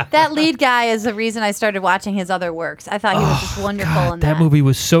movie. That lead guy is the reason I started watching his other works. I thought he was just wonderful in that movie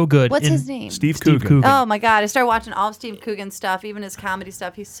was so good. What's And his name? Steve Steve Coogan. Coogan. Oh my God! I started watching all of Steve Coogan's stuff, even his comedy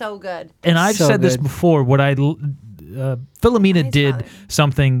stuff. He's so good. And I've So said this good. before. Philomena did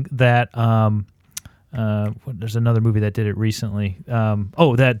something that there's another movie that did it recently.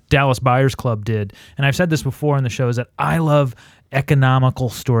 That Dallas Buyers Club did. And I've said this before on the show is that I love economical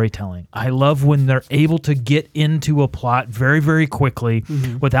storytelling. I love when they're able to get into a plot very, very quickly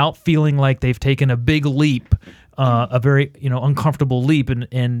without feeling like they've taken a big leap. A very uncomfortable leap,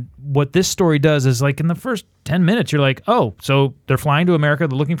 and what this story does is like in the first 10 minutes you're like, oh, so they're flying to America,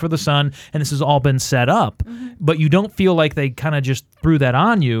 they're looking for the sun, and this has all been set up, but you don't feel like they kind of just threw that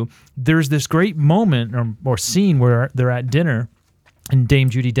on you. There's this great moment or scene where they're at dinner, and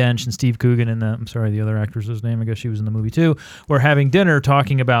Dame Judi Dench and Steve Coogan and the other actress's name, I guess she was in the movie too, were having dinner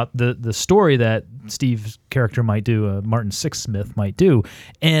talking about the story that Steve's character might do, Martin Sixsmith might do,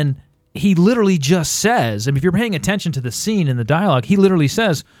 and he literally just says, and if you're paying attention to the scene in the dialogue, he literally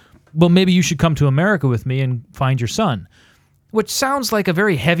says, well, maybe you should come to America with me and find your son, which sounds like a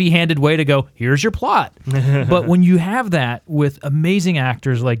very heavy-handed way to go, here's your plot. But when you have that with amazing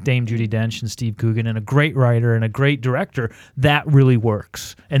actors like Dame Judi Dench and Steve Coogan and a great writer and a great director, that really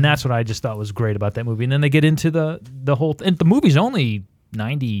works. And that's what I just thought was great about that movie. And then they get into the whole and the movie's only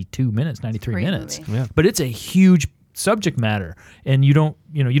 92 minutes, 93 Great minutes. movie. Yeah. But it's a huge subject matter, and you don't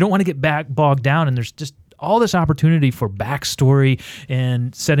want to get bogged down, and there's just all this opportunity for backstory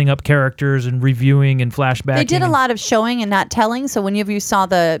and setting up characters and reviewing and flashbacking. They did a lot of showing and not telling. So whenever you saw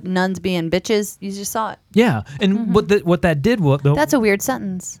the nuns being bitches, you just saw it. Yeah, and what that did was That's a weird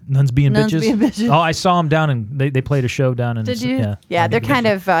sentence. nuns being Nuns bitches. being bitches. Oh, I saw them down and they played a show down in. Did you? Yeah, they're kind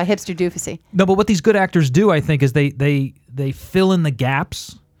of hipster doofusy. No, but what these good actors do, I think, is they fill in the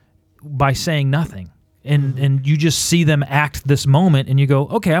gaps by saying nothing. And you just see them act this moment, and you go,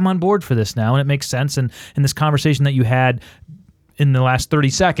 okay, I'm on board for this now, and it makes sense. And this conversation that you had in the last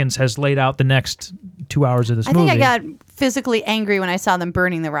 30 seconds has laid out the next 2 hours of this I movie. think I got physically angry when I saw them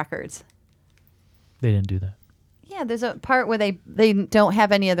burning the records. They didn't do that. Yeah, there's a part where they don't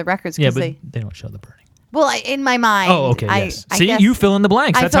have any of the records Yeah, because but they don't show the burning. Well, in my mind. Oh, okay, yes. I See, guess you fill in the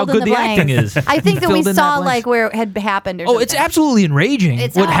blanks. I That's how filled in good the acting blanks. is. I think that we Filled in saw blanks. like where it had happened or Oh, something. it's absolutely enraging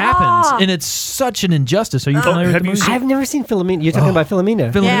It's what happens, ah. and it's such an injustice. Are you familiar with the movie? I've never seen Philomena. You're talking about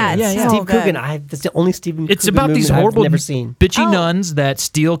Philomena. Philomena, Yeah, it's yeah. so Steve good. Coogan. That's the only Stephen. It's Coogan about movie these I've horrible, never seen. bitchy nuns that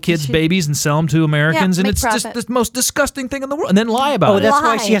steal kids' babies and sell them to Americans, and make it's profit. just the most disgusting thing in the world. And then lie about Oh, it. that's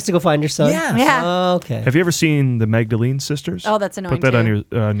why Lie. she has to go find her son. Yeah. Yeah. Oh, okay. Have you ever seen the Magdalene Sisters? Oh, that's annoying Put that too.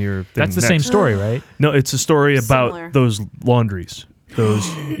 on your. Thing That's the next. same story, right? No, it's a story about Similar. those laundries. Those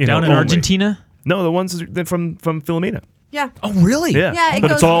Down in only. Argentina? No, the ones that from Philomena. Yeah. Oh, really? Yeah, Yeah, it but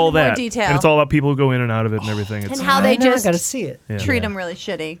goes it's all into more that, detail. and it's all about people who go in and out of it and everything. It's And how they I never just got to see it. Yeah. treat them really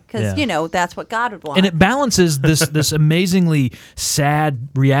shitty because Yeah. that's what God would want. And it balances this amazingly sad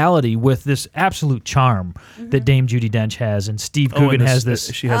reality with this absolute charm that Dame Judi Dench has, and Steve Coogan and has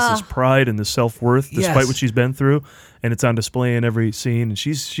this. She has this pride and this self-worth despite Yes. what she's been through, and it's on display in every scene. And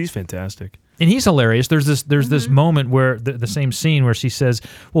she's fantastic. And he's hilarious. There's this moment where the same scene where she says,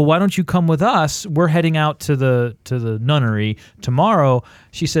 "Well, why don't you come with us? We're heading out to the nunnery tomorrow."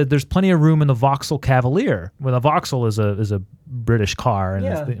 She said, "There's plenty of room in the Vauxhall Cavalier." Well, a Vauxhall is a British car, and,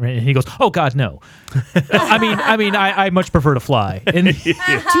 and he goes, "Oh God, no." I much prefer to fly. And Do you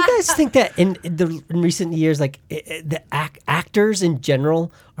guys think that in recent years, like the actors in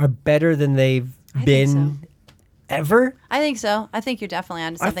general are better than they've been ever? I think so. I think you're definitely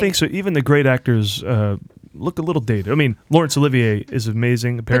onto I something. think so. Even the great actors look a little dated. I mean, Laurence Olivier is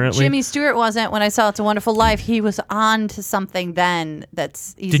amazing. But Apparently, Jimmy Stewart wasn't when I saw It's a Wonderful Life. He was on to something then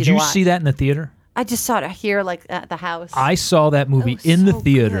that's easy did to you watch. see that in the theater? I just saw it here, like at the house. I saw that movie was in the so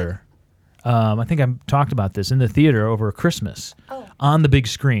theater. I think I talked about this in the theater over Christmas on the big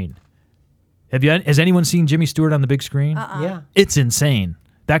screen. Has anyone seen Jimmy Stewart on the big screen? Yeah. It's insane.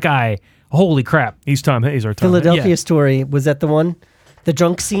 That guy, holy crap. he's Tom Hayes. Our Tom Philadelphia Yeah. Story, was that the one? The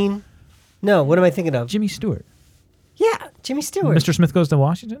drunk scene? No, what am I thinking of? Jimmy Stewart. Yeah, Jimmy Stewart. Mr. Smith Goes to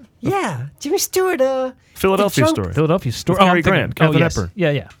Washington? Yeah, Jimmy Stewart. Philadelphia Story. Philadelphia Story. With Cary I'm thinking- Grant, Katharine yes. Hepburn.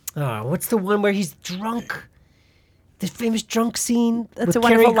 Yeah. What's the one where he's drunk? The famous drunk scene That's with a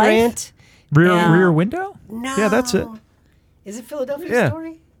Cary Wonderful Life? Grant. Rear Window? No. Yeah, that's it. Is it Philadelphia Yeah.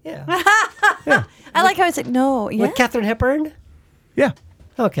 Story? Yeah. I like how it's like, no, yeah. With Katharine Hepburn? Yeah.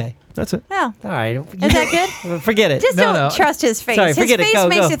 Okay. That's it. Yeah. All right. Is that good? Forget it. Just don't trust his face. Sorry, his forget it. face Go,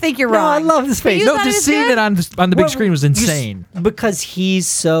 makes go. you think you're No, wrong. I love his But face. you No, thought just was seeing good? it on the big screen was insane. Because he's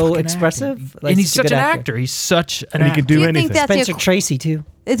so expressive. And he's such an actor. He's such an And he actor. can do you anything. think that's the Spencer Tracy, too.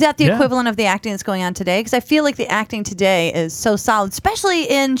 Is that the Yeah. equivalent of the acting that's going on today? Because I feel like the acting today is so solid, especially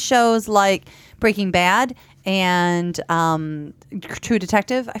in shows like Breaking Bad and True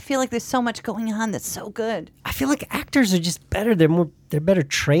Detective. I feel like there's so much going on that's so good. I feel like actors are just better. They're better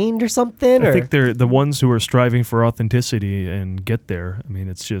trained or something. I think they're the ones who are striving for authenticity and get there. I mean,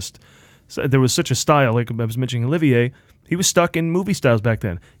 it's just there was such a style. Like I was mentioning, Olivier, he was stuck in movie styles back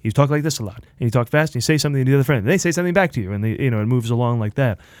then. He talked like this a lot, and he talked fast, and he say something to the other friend, and they say something back to you, and it moves along like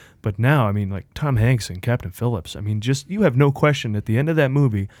that. But now, I mean, like Tom Hanks and Captain Phillips. I mean, just you have no question at the end of that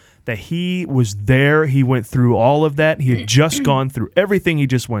movie that he was there. He went through all of that. He had just gone through everything he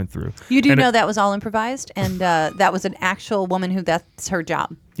just went through. You do And know that was all improvised, and that was an actual woman who that's her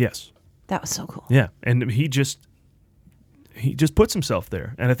job. Yes. That was so cool. Yeah, and he just puts himself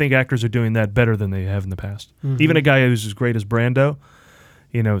there, and I think actors are doing that better than they have in the past. Mhm. Even a guy who's as great as Brando,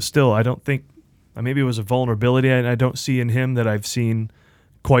 still I don't think maybe it was a vulnerability I don't see in him that I've seen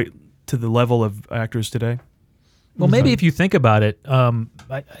quite to the level of actors today. Well, maybe if you think about it,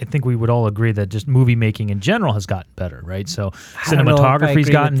 I think we would all agree that just movie making in general has gotten better, right? So I don't know if I cinematography's agree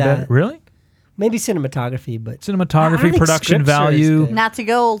gotten with that. better. Really? Maybe cinematography, but Cinematography, I don't think production scripts are as value. good. Nazi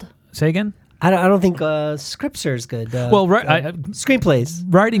gold. Say again? I don't think scripts are as good. Screenplays.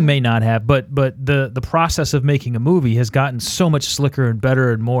 Writing may not have, but the process of making a movie has gotten so much slicker and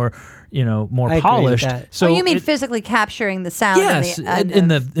better and more more I agree with polished. that. So you mean it- physically capturing the sound? yes, and in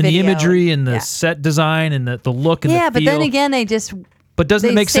the video. imagery and the set design and the look and Yeah, the but feel. then again, they just. But doesn't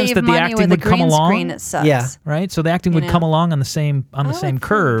they it make sense save that the money acting with would a come green along? Screen, it sucks. Yeah. Right. So the acting You would know? come along on the same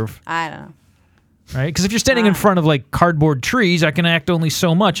curve. I don't know. Right? Because if you're standing in front of like cardboard trees, I can act only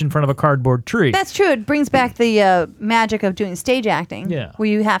so much in front of a cardboard tree. That's true. It brings back the magic of doing stage acting. Yeah. Where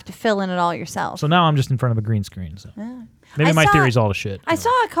you have to fill in it all yourself. So now I'm just in front of a green screen. So Yeah. maybe I my saw- theory's all to shit. I saw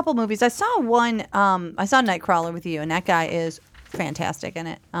a couple movies. I saw one. I saw Nightcrawler with you, and that guy is fantastic in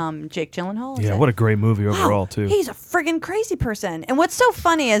it. Jake Gyllenhaal. is Yeah, it? what a great movie overall too. He's a friggin' crazy person. And what's so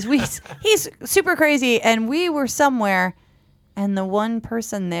funny is he's super crazy, and we were somewhere, and the one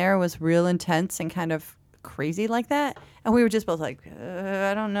person there was real intense and kind of crazy like that. And we were just both like,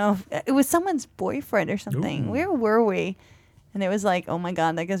 I don't know. It was someone's boyfriend or something. Ooh. Where were we? And it was like, oh my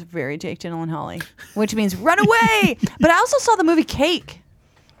God, that guy's very Jake Gyllenhaal, which means run away. But I also saw the movie Cake.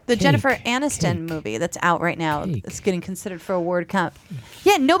 The Jennifer Aniston movie that's out right now. It's getting considered for award comp.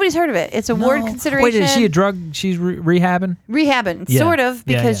 Yeah, nobody's heard of it. It's award consideration. Wait, is she a drug? She's rehabbing? Rehabbing, Yeah. sort of,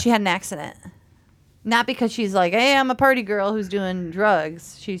 Yeah, because yeah. she had an accident. Not because she's like, hey, I'm a party girl who's doing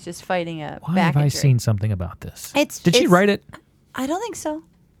drugs. She's just fighting a Why back have I injury. seen something about this? Did she it's- write it? I don't think so.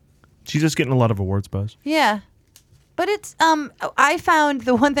 She's just getting a lot of awards buzz. Yeah. But it's I found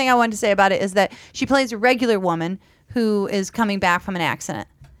the one thing I wanted to say about it is that she plays a regular woman who is coming back from an accident.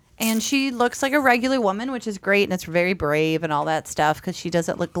 And she looks like a regular woman, which is great, and it's very brave and all that stuff because she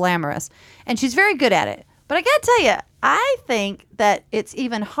doesn't look glamorous. And she's very good at it. But I got to tell you, I think that it's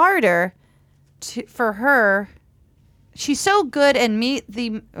even harder for her. She's so good in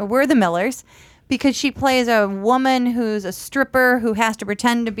We're the Millers because she plays a woman who's a stripper who has to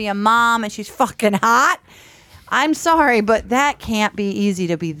pretend to be a mom, and she's fucking hot. I'm sorry, but that can't be easy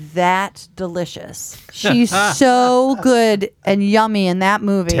to be that delicious. She's so good and yummy in that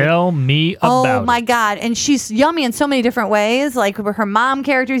movie. Tell me about Oh my God. And she's yummy in so many different ways. Like her mom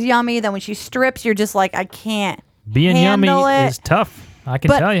character's yummy. Then when she strips, you're just like, I can't. Being yummy handle it. is tough. I can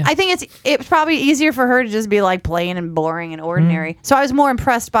But tell you. I think it's probably easier for her to just be like plain and boring and ordinary. So I was more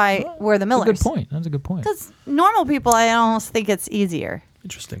impressed by We're the Millers. That's a good point. That's a good point. Because normal people, I almost think it's easier.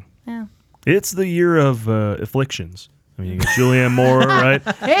 Interesting. Yeah. It's the year of afflictions. I mean, you got Julianne Moore, right?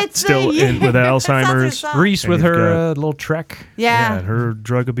 It's still the year. in with Alzheimer's. song. Reese And with you've her got- little trek. Yeah. and her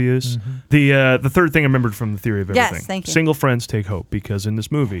drug abuse. Mm-hmm. The third thing I remembered from the theory of Yes, everything. thank you. Single friends take hope because in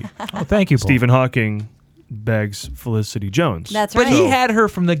this movie, Oh, thank you, Paul. Stephen Hawking bags Felicity Jones. That's But right. he had her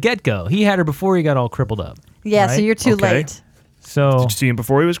from the get-go. He had her before he got all crippled up. Yeah, so right? you're too Okay. late. So Did you see him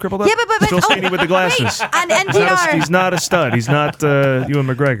before he was crippled up? Yeah, but Still seeing him with the glasses. Wait, on He's not NPR. a stud. He's not Ewan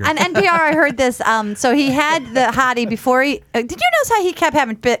McGregor. On NPR, I heard this. So he had the hottie before he. Did you notice how he kept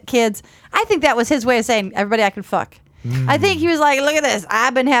having kids? I think that was his way of saying everybody I can fuck. I think he was like, look at this.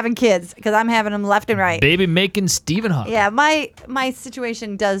 I've been having kids because I'm having them left and right. Baby making Stephen Hawking. Yeah, my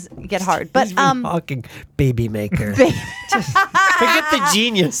situation does get hard. But Stephen Hawking, baby maker. Forget the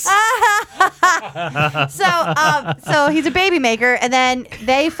genius. So he's a baby maker, and then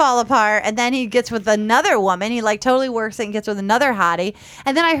they fall apart, and then he gets with another woman. He like totally works it and gets with another hottie.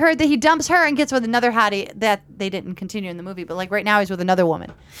 And then I heard that he dumps her and gets with another hottie that they didn't continue in the movie. But like right now he's with another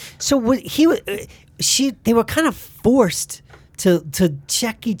woman. So they were kind of forced to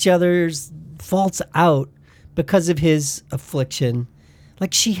check each other's faults out because of his affliction.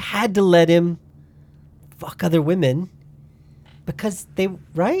 Like she had to let him fuck other women because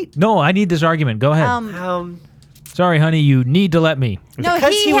right? No, I need this argument. Go ahead. Sorry, honey, you need to let me. No,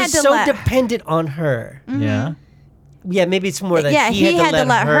 because he he had was to so let- dependent on her. Mhm. Yeah. Yeah, maybe it's more that Yeah, he had to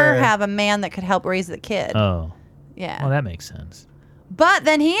let her have a man that could help raise the kid. Oh. Yeah. Well, that makes sense. But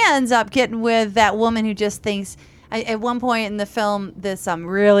then he ends up getting with that woman who just thinks. At one point in the film, this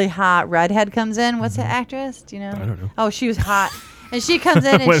really hot redhead comes in. What's the actress? Do you know? I don't know. Oh, she was hot, and she comes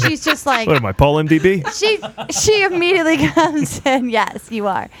in and Wait, she's just like. What am I, Paul MDB? She immediately comes in. Yes, you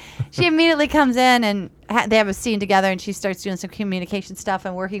are. She immediately comes in and they have a scene together, and she starts doing some communication stuff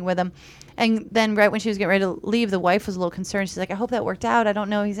and working with him. And then right when she was getting ready to leave, the wife was a little concerned. She's like, "I hope that worked out. I don't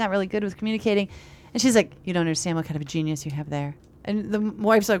know. He's not really good with communicating." And she's like, "You don't understand what kind of a genius you have there." And the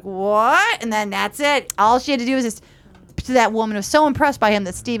wife's like, "What?" And then that's it. All she had to do was just. To that woman was so impressed by him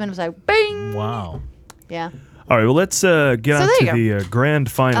that Steven was like, "Bing!" Wow. Yeah. All right, well, let's get on there to you the grand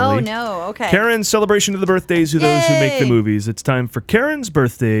finale. Oh no. Okay. Karen's celebration of the birthdays of those who make the Yay. movies. It's time for Karen's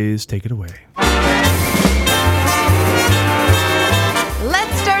birthdays. Take it away.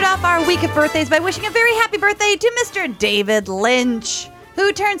 Let's start off our week of birthdays by wishing a very happy birthday to Mr. David Lynch,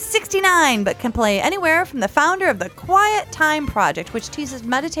 who turns 69 but can play anywhere from the founder of the Quiet Time Project, which teaches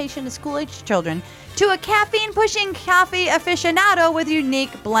meditation to school-aged children, to a caffeine-pushing coffee aficionado with a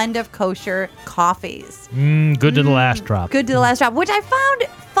unique blend of kosher coffees. Good to the last drop. Good to the last drop, which I found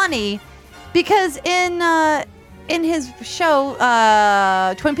funny because in his show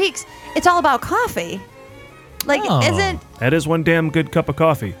Twin Peaks, it's all about coffee. Like, isn't That is one damn good cup of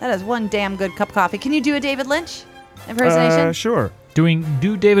coffee. that is one damn good cup of coffee? Can you do a David Lynch impersonation? Sure.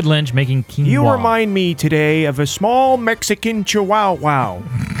 Do David Lynch making quinoa. You remind me today of a small Mexican chihuahua.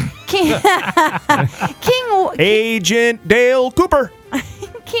 King Agent Dale Cooper.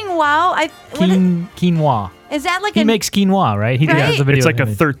 King Wow. Quinoa. Is that like He makes quinoa, right? He Right? has a video. It's like a of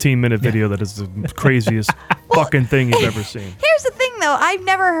him. 13-minute video that is the craziest fucking thing you've ever seen. Here's the thing, though. I've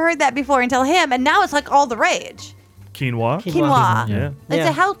never heard that before until him, and now it's like all the rage. Quinoa? Quinoa. Yeah. It's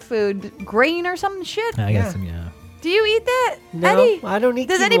a health food, grain or some shit. I guess, yeah. Do you eat that, No, Eddie? I don't eat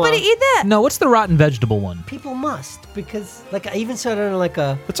Does quinoa. anybody eat that? No, what's the rotten vegetable one? People must, because like I even saw it on like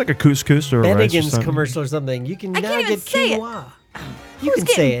a It's like a couscous or a rice or Bennigan's something. commercial or something. You can I now can't even get say it. quinoa. You Who's can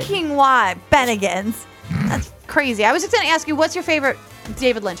say getting it. quinoa at Bennigan's? That's crazy. I was just going to ask you, what's your favorite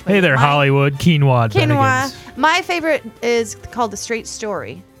David Lynch movie? Hey there, Mine- Hollywood. Quinoa. at Quinoa. Bennigan's. My favorite is called The Straight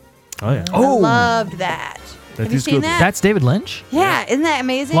Story. Oh, yeah. I loved that. That Have you is seen good. that? That's David Lynch? Yeah, isn't that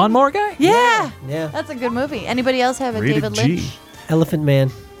amazing? Lawnmower Guy? Yeah. Yeah. That's a good movie. Anybody else have a Rated David G. Lynch? Elephant Man.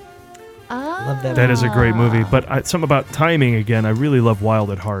 Oh. Love that. That is a great movie. But something about timing again. I really love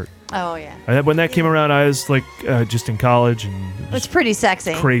Wild at Heart. Oh, yeah. When that came around, I was like just in college and it was It's pretty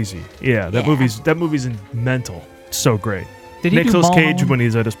sexy. crazy. Yeah, that movie's mental. So great. Did he do Nicolas Cage Mulholland? when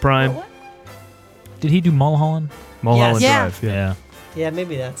he's at his prime. Did he do Mulholland? Mulholland Yes. Drive. Yeah. Yeah,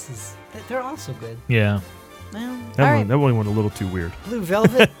 maybe that's his. They're also good. Yeah. Well, That one went a little too weird. Blue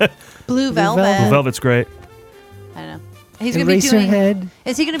Velvet. Blue Velvet. Blue Velvet's great. I don't know. He's going to be doing. Eraserhead.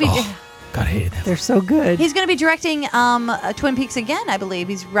 Is he going to be? God, I hated that. They're so good. He's going to be directing Twin Peaks again, I believe.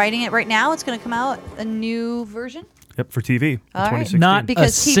 He's writing it right now. It's going to come out a new version. Yep, for TV. in All right. 2016. Not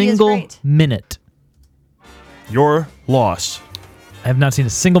Because a TV is single great. minute. Your loss. I have not seen a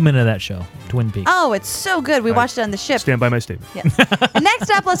single minute of that show, Twin Peaks. Oh, it's so good. We watched it on the ship. Stand by my statement. Yes. And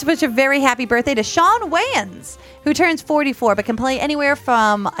next up, let's wish a very happy birthday to Sean Wayans, who turns 44 but can play anywhere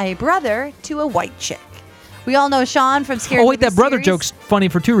from a brother to a white chick. We all know Sean from Scary Oh, wait, Movie that brother series. joke's funny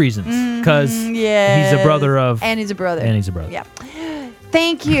for two reasons. Because Yes. he's a brother of... And he's a brother. And he's a brother. Yep.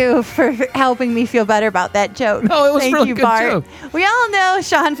 Thank you for helping me feel better about that joke. No, it was Thank really you, good Bart. joke. We all know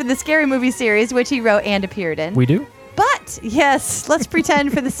Sean from the Scary Movie series, which he wrote and appeared in. We do? But, yes, let's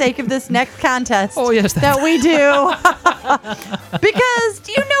pretend for the sake of this next contest Oh, yes, that we do. Because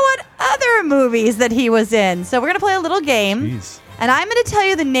do you know what other movies that he was in? So we're going to play a little game. Jeez. And I'm going to tell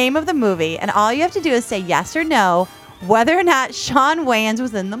you the name of the movie. And all you have to do is say yes or no whether or not Sean Wayans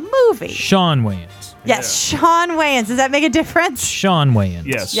was in the movie. Sean Wayans. Yes, Sean Wayans. Does that make a difference? Sean Wayans.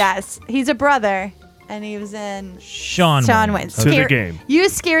 Yes. Yes. He's a brother. And he was in Shawn Wayans. To the game.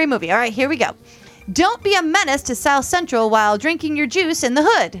 Use scary movie. All right, here we go. Don't be a menace to South Central while drinking your juice in the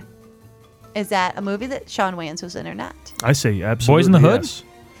hood. Is that a movie that Shawn Wayans was in or not? I say absolutely. Boys in the Hood? Yes.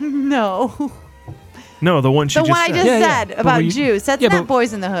 No. No, the one she The just one I said. just said about you- juice. That's yeah, not but-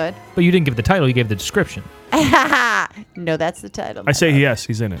 Boys in the Hood. But you didn't give the title, you gave the description. No, that's the title. I say yes,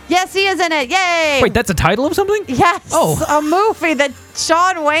 he's in it. Yes, he is in it. Yay! Wait, that's a title of something? Yes. Oh. A movie that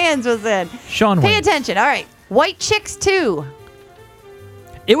Shawn Wayans was in. Shawn Pay Wayans. attention. All right. White Chicks 2.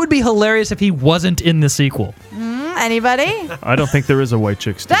 It would be hilarious if he wasn't in the sequel. Anybody? I don't think there is a White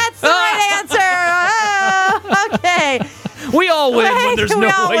Chicks. That's the right answer. Oh, okay. We all win when there's no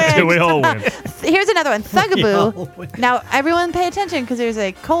all White win. We all win. Here's another one. Thugaboo. Now, everyone pay attention because there's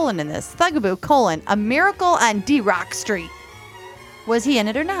a colon in this. Thugaboo, A Miracle on D-Rock Street. Was he in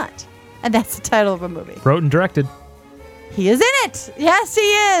it or not? And that's the title of a movie. Wrote and directed. He is in it. Yes, he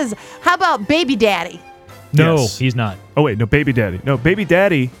is. How about Baby Daddy? No, Yes. he's not. Oh, wait, no, Baby Daddy. No, Baby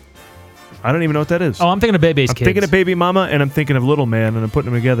Daddy. I don't even know what that is. Oh, I'm thinking of Bebe's I'm Kids. thinking of Baby Mama, and I'm thinking of Little Man, and I'm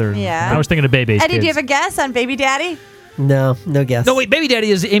putting them together. Yeah. I was thinking of Bebe's Eddie, Kids. do you have a guess on Baby Daddy? No guess. No, wait, Baby Daddy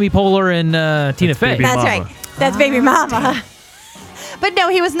is Amy Poehler and Tina Fey. Baby That's Mama. right. That's Baby Mama. But no,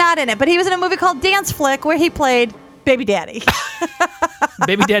 he was not in it. But he was in a movie called Dance Flick where he played Baby Daddy.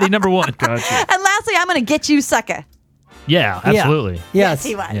 Baby Daddy number 1. Gotcha. And lastly, I'm going to get you, sucker. Yeah, absolutely. Yes.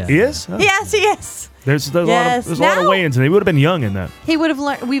 He was. Yeah. He is? Oh. Yes, he is. There's a lot Yes. of Wayans, and they would have been young in that. He would have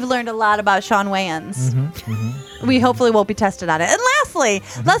learned. We've learned a lot about Shawn Wayans. Mm-hmm, We hopefully won't be tested on it. And lastly,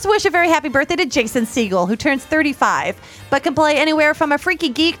 let's wish a very happy birthday to Jason Segel, who turns 35, but can play anywhere from a freaky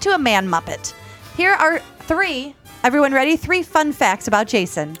geek to a man Muppet. Here are 3. Everyone ready? 3 fun facts about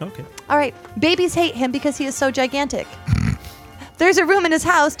Jason. Okay. All right. Babies hate him because he is so gigantic. There's a room in his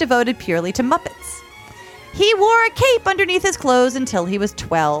house devoted purely to Muppets. He wore a cape underneath his clothes until he was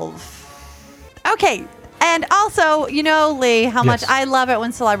 12. Okay. And also, you know, Lee, how much I love it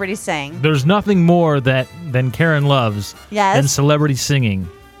when celebrities sing. There's nothing more than Karen loves than celebrity singing.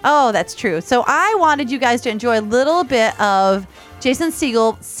 Oh, that's true. So I wanted you guys to enjoy a little bit of Jason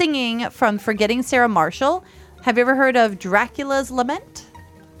Segel singing from Forgetting Sarah Marshall. Have you ever heard of Dracula's Lament?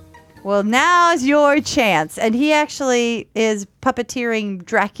 Well, now's your chance. And he actually is puppeteering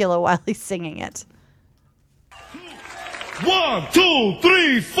Dracula while he's singing it. 1, 2,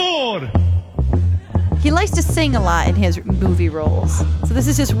 3, 4. He likes to sing a lot in his movie roles. So this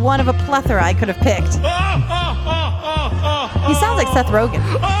is just one of a plethora I could have picked. He sounds like Seth Rogen.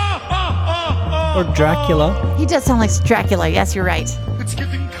 Or Dracula. He does sound like Dracula. Yes, you're right. It's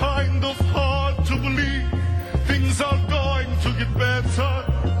getting kind of hard to believe things are going to get better.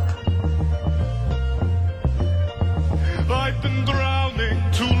 I've been drowning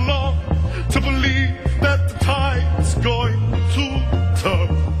too long to believe that the tide's going to turn.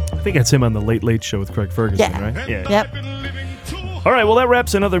 I think that's him on the Late Late Show with Craig Ferguson, Yeah. right? Yeah. Yep. All right, well, that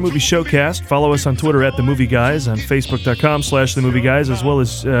wraps another Movie Showcast. Follow us on Twitter at The Movie Guys, on Facebook.com/The Movie Guys, as well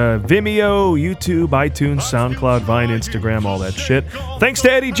as Vimeo, YouTube, iTunes, SoundCloud, Vine, Instagram, all that shit. Thanks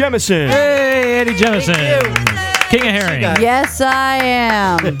to Eddie Jemison. Hey, Eddie Jemison. King of Herring. Yes, I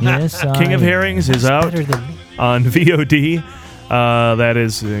am. Yes, King of Herrings is out on VOD. That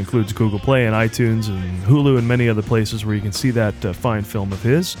includes Google Play and iTunes and Hulu and many other places where you can see that fine film of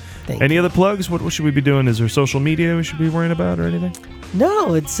his. Any other plugs? What should we be doing? Is there social media we should be worrying about or anything?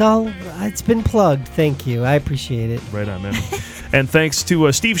 No, it's been plugged. Thank you. I appreciate it. Right on, man. And thanks to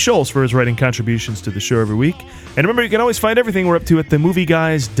Steve Schultz for his writing contributions to the show every week. And remember, you can always find everything we're up to at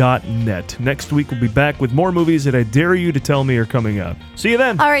themovieguys.net. Next week, we'll be back with more movies that I dare you to tell me are coming out. See you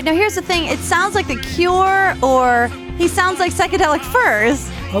then. All right, now here's the thing. It sounds like The Cure, or he sounds like Psychedelic Furs.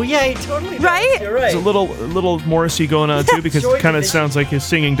 Oh, yeah, he totally does. Right? You're right. There's a little Morrissey going on, too, because it kind of sounds like his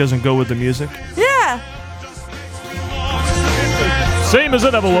singing doesn't go with the music. Yeah. Same as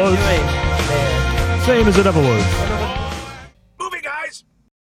it ever was. Same as it ever was.